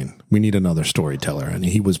Bourdain. We need another storyteller, and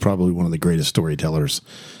he was probably one of the greatest storytellers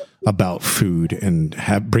about food and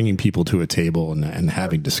bringing people to a table and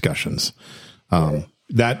having discussions.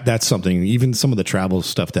 That's something. Even some of the travel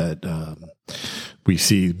stuff that we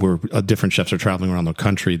see where different chefs are traveling around the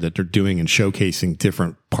country that they're doing and showcasing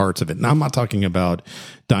different parts of it. Now, I'm not talking about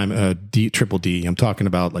triple D. I'm talking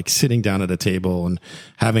about like sitting down at a table and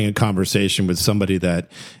having a conversation with somebody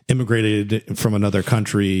that immigrated from another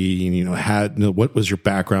country and, what was your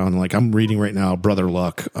background? Like, I'm reading right now, Brother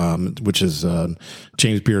Luck, which is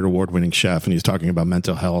James Beard award-winning chef. And he's talking about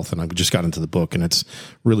mental health. And I just got into the book, and it's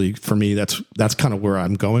really, for me, that's kind of where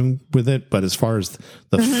I'm going with it. But as far as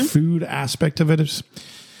the food aspect of it is,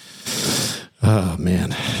 oh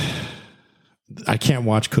man, I can't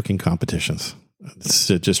watch cooking competitions.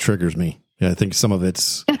 It just triggers me. Yeah, I think some of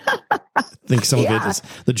it's. It is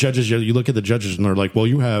the judges. You look at the judges and they're like, "Well,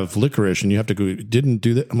 you have licorice and you have to go." Didn't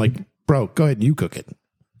do that. I'm like, bro, go ahead and you cook it.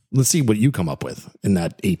 Let's see what you come up with in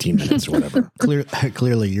that 18 minutes or whatever.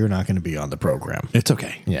 Clearly, you're not going to be on the program. It's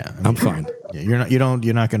okay. Yeah, I'm fine. Yeah,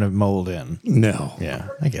 you're not going to mold in. No. Yeah,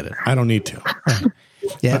 I get it. I don't need to.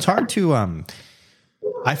 Yeah, it's hard to.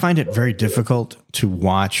 I find it very difficult to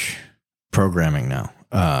watch programming now.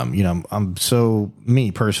 I'm so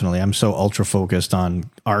ultra focused on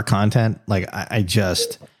our content. Like I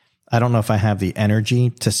don't know if I have the energy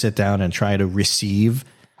to sit down and try to receive,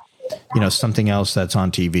 something else that's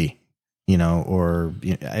on TV,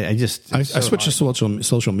 I switch to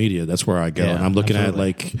social media. That's where I go. Yeah, and I'm looking at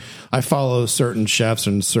I follow certain chefs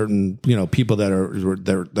and certain, people that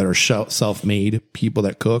are self-made people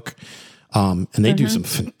that cook. And they do some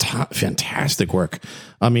fantastic work.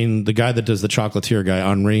 I mean, the guy that does the chocolatier guy,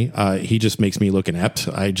 Henri, he just makes me look inept.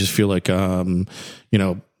 I just feel like,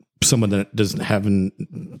 someone that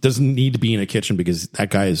doesn't need to be in a kitchen because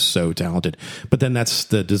that guy is so talented. But then that's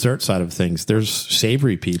the dessert side of things. There's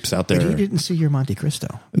savory peeps out there. But you didn't see your Monte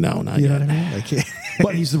Cristo. No, not yet. You know what I mean?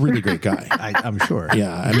 But he's a really great guy. I'm sure.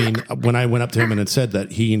 Yeah. I mean, when I went up to him and had said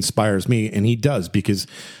that he inspires me, and he does, because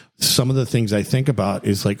some of the things I think about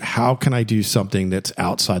is like, how can I do something that's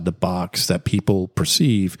outside the box that people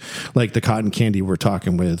perceive? Like the cotton candy we're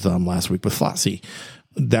talking with last week with Flossie.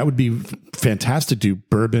 That would be fantastic. Do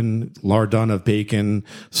bourbon, lardon of bacon,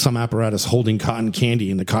 some apparatus holding cotton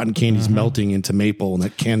candy, and the cotton candy's melting into maple, and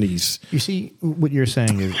that candy's. You see, what you're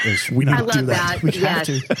saying is we need I to love do that. We have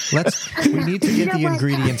to. We need to get the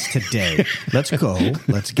ingredients today. Let's go.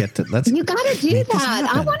 Let's get to. Let's. You got to do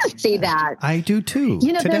that. I want to see that. I do too.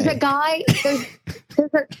 You know, today. there's a guy.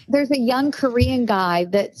 There's a young Korean guy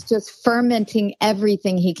that's just fermenting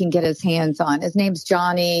everything he can get his hands on. His name's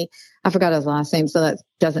Johnny. I forgot his last name, so that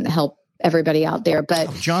doesn't help everybody out there.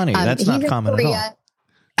 But Johnny, that's not common at all.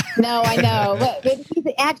 No, I know. But he's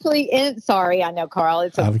actually in. Sorry, I know, Carl.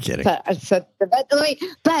 I'm kidding. But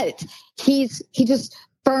he just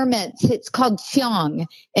ferments. It's called cheong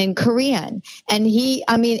in Korean. And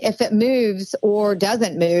if it moves or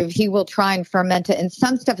doesn't move, he will try and ferment it. And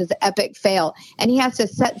some stuff is epic fail. And he has to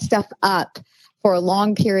set stuff up for a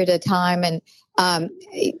long period of time. And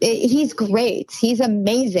he's great. He's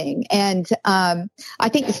amazing. And I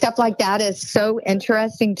think stuff like that is so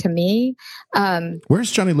interesting to me.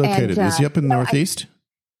 Where's Johnny located? Is he up in the Northeast?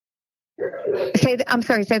 I'm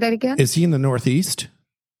sorry, say that again? Is he in the Northeast?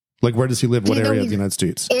 Like, where does he live? What area of the United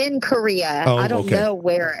States? In Korea. Oh, I don't know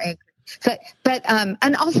where. But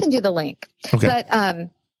and I'll send you the link. Okay. But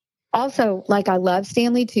also, like, I love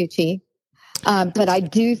Stanley Tucci. But I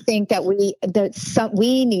do think that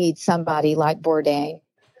we need somebody like Bourdain.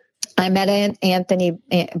 I met Anthony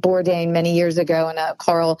Bourdain many years ago, and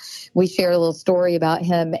Carl, we shared a little story about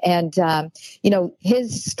him. And,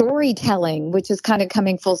 his storytelling, which is kind of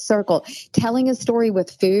coming full circle, telling a story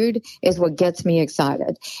with food is what gets me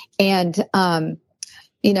excited. And, I'm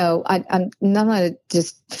not going to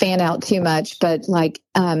just fan out too much, but like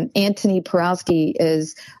Anthony Porowski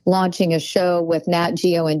is launching a show with Nat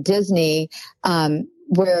Geo and Disney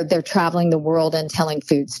where they're traveling the world and telling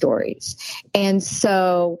food stories. And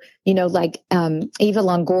so, Eva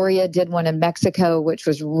Longoria did one in Mexico, which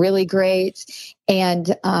was really great.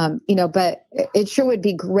 And, but it sure would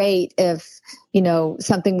be great if,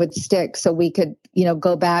 something would stick so we could,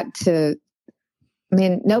 go back to,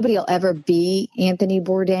 nobody will ever be Anthony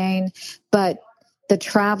Bourdain, but the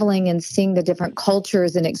traveling and seeing the different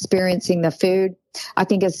cultures and experiencing the food, I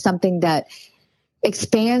think is something that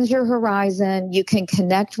expands your horizon. You can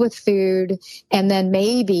connect with food, and then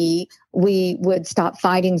maybe we would stop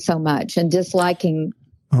fighting so much and disliking.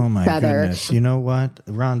 Oh my goodness! You know what,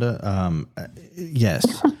 Rhonda? Yes,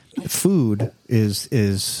 food is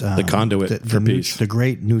the conduit for peace, the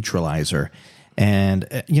great neutralizer.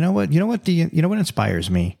 And you know what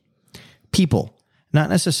inspires me? People, not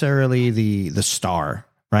necessarily the star,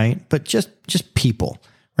 right? But just people,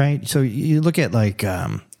 right? So you look at like,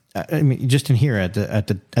 just in here at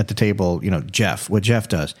the table, Jeff, what Jeff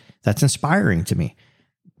does, that's inspiring to me.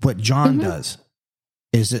 What John does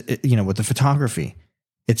is, with the photography,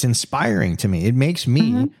 it's inspiring to me. It makes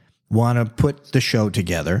me want to put the show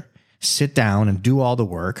together, sit down and do all the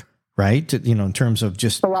work, right? In terms of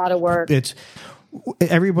just a lot of work.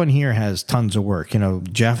 Everyone here has tons of work.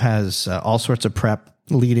 Jeff has all sorts of prep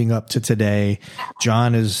leading up to today.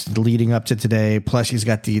 John is leading up to today. Plus he's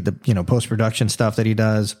got the post-production stuff that he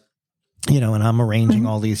does, and I'm arranging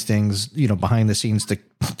all these things, behind the scenes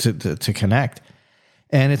to connect.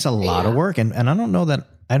 And it's a lot of work. And I don't know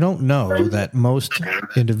that most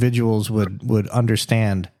individuals would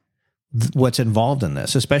understand what's involved in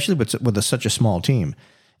this, especially with such a small team.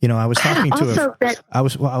 I was talking to I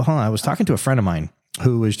was talking to a friend of mine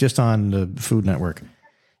who was just on the Food Network,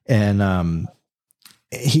 and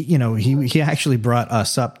he actually brought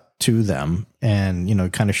us up to them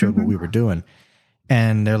and kind of showed what we were doing,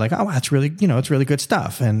 and they're like, oh, that's really it's really good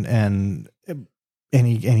stuff, and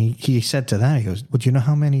he said to that, he goes, well, do you know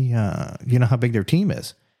how many how big their team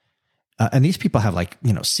is? And these people have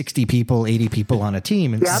 60 people, 80 people on a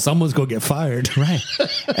team, and someone's gonna get fired, right?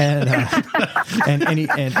 And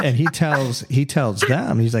he tells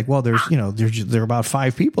them, he's like, well, there are about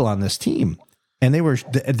 5 people on this team, and they were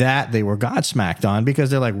godsmacked on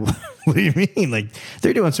because they're like, what do you mean? Like,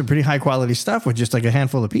 they're doing some pretty high quality stuff with just like a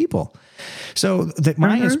handful of people. So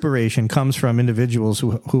my inspiration comes from individuals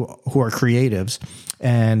who are creatives,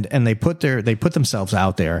 and they put themselves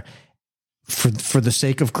out there for the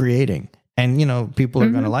sake of creating. And, people are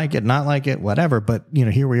going to like it, not like it, whatever. But,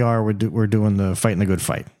 here we are, we're doing the fighting the good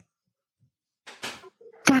fight.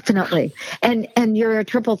 Definitely. And you're a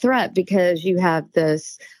triple threat because you have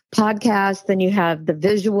this podcast, then you have the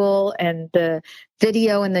visual and the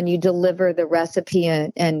video, and then you deliver the recipe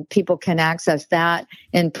and people can access that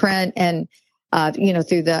in print and,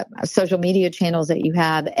 through the social media channels that you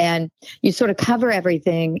have, and you sort of cover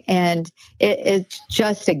everything. And it's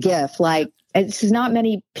just a gift. Like, it's not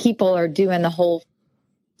many people are doing the whole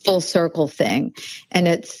full circle thing. And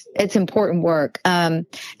it's important work. And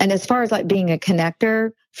as far as like being a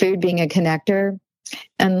connector, food being a connector,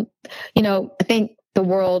 and, I think the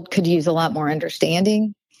world could use a lot more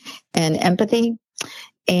understanding and empathy.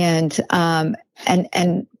 And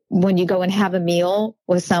when you go and have a meal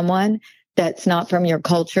with someone that's not from your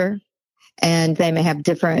culture, and they may have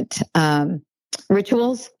different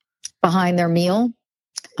rituals behind their meal,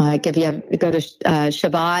 like if you go to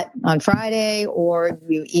Shabbat on Friday, or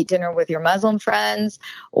you eat dinner with your Muslim friends,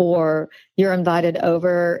 or you're invited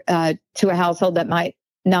over to a household that might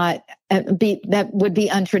not that would be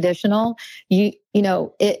untraditional,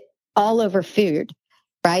 it all over food,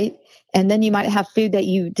 right? And then you might have food that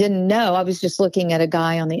you didn't know. I was just looking at a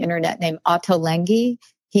guy on the internet named Otto Lengi.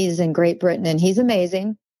 He's in Great Britain, and he's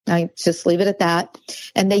amazing. I just leave it at that.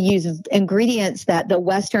 And they use ingredients that the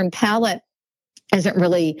Western palate isn't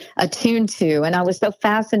really attuned to. And I was so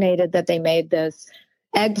fascinated that they made this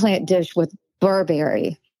eggplant dish with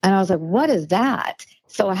burberry. And I was like, what is that?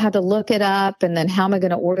 So I had to look it up, and then how am I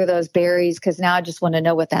going to order those berries? Because now I just want to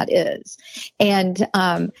know what that is. And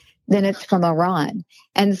then it's from Iran.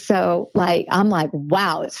 And so I'm like,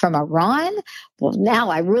 wow, it's from Iran? Well, now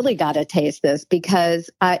I really got to taste this, because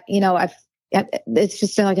it's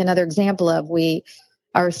just like another example of we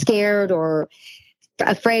are scared or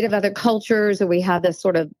afraid of other cultures, or we have this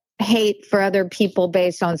sort of hate for other people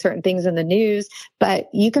based on certain things in the news. But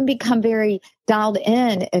you can become very dialed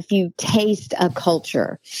in if you taste a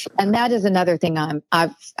culture. And that is another thing I'm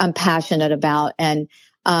passionate about. And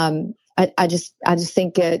I just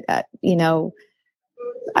think it, I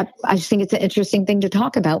just think it's an interesting thing to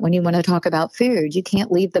talk about when you want to talk about food. You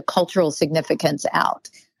can't leave the cultural significance out.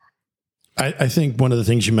 I think one of the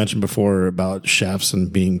things you mentioned before about chefs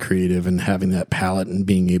and being creative and having that palate and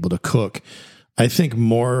being able to cook, I think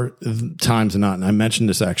more times than not, and I mentioned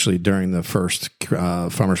this actually during the first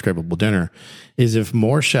Farmer's Craveable dinner, is if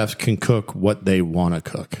more chefs can cook what they want to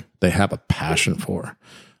cook, they have a passion for,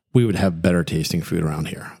 we would have better tasting food around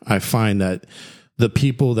here. I find that the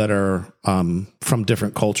people that are from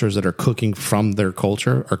different cultures that are cooking from their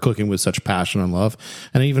culture are cooking with such passion and love.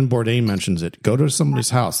 And even Bourdain mentions it. Go to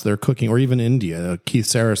somebody's house, they're cooking, or even India. Keith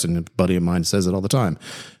Saracen, a buddy of mine, says it all the time.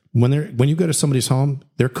 When you go to somebody's home,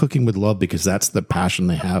 they're cooking with love, because that's the passion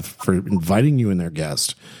they have for inviting you and their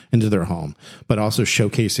guest into their home, but also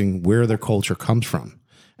showcasing where their culture comes from.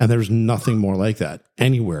 And there's nothing more like that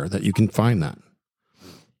anywhere that you can find that.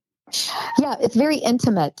 Yeah, it's very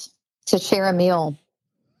intimate to share a meal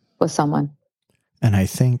with someone. And I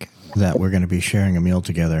think that we're going to be sharing a meal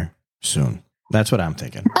together soon. That's what I'm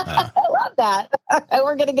thinking. I love that.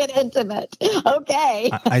 We're going to get intimate. Okay.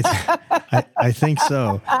 I think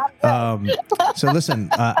so. So listen,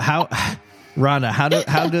 Rhonda, how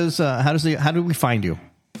do we find you?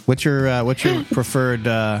 What's your preferred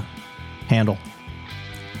handle?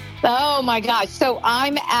 Oh my gosh. So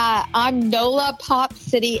I'm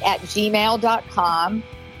nolapopcity@gmail.com.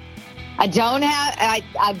 I don't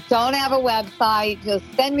have a website. Just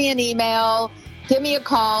send me an email, give me a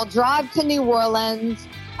call, drive to New Orleans,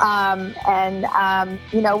 and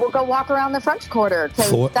we'll go walk around the French Quarter.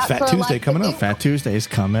 Fat Tuesday coming up. Fat Tuesday is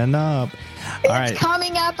coming up. It's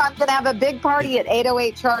coming up. I'm going to have a big party at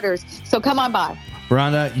 808 Charters. So come on by.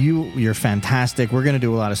 Rhonda, you're fantastic. We're going to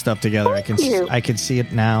do a lot of stuff together. I can see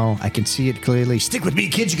it now. I can see it clearly. Stick with me,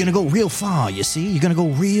 kids. You're going to go real far, you see? You're going to go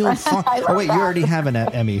real far. Oh, wait, you already have an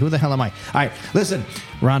Emmy. Who the hell am I? All right, listen,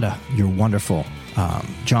 Rhonda, you're wonderful.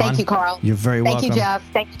 John. Thank you, Carl. You're very welcome. Thank you, Jeff.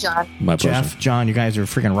 Thank you, John. My pleasure. Jeff, John, you guys are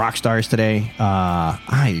freaking rock stars today.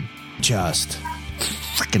 I just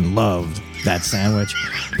freaking loved that sandwich.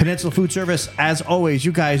 Peninsula Food Service, as always,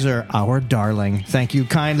 you guys are our darling. Thank you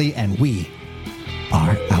kindly, and we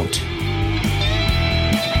are out.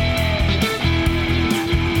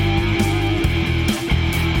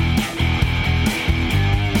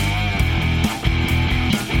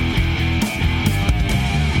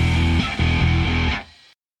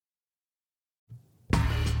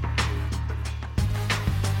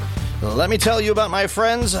 Let me tell you about my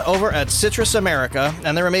friends over at Citrus America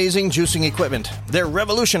and their amazing juicing equipment. They're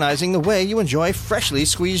revolutionizing the way you enjoy freshly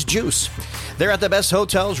squeezed juice. They're at the best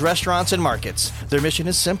hotels, restaurants, and markets. Their mission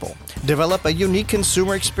is simple: develop a unique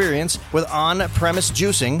consumer experience with on-premise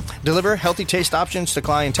juicing, deliver healthy taste options to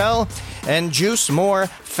clientele, and juice more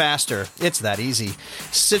faster. It's that easy.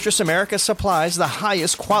 Citrus America supplies the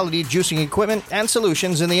highest quality juicing equipment and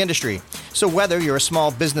solutions in the industry. So whether you're a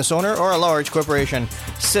small business owner or a large corporation,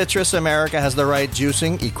 Citrus America has the right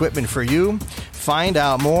juicing equipment for you. Find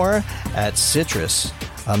out more at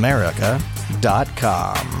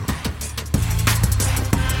citrusamerica.com.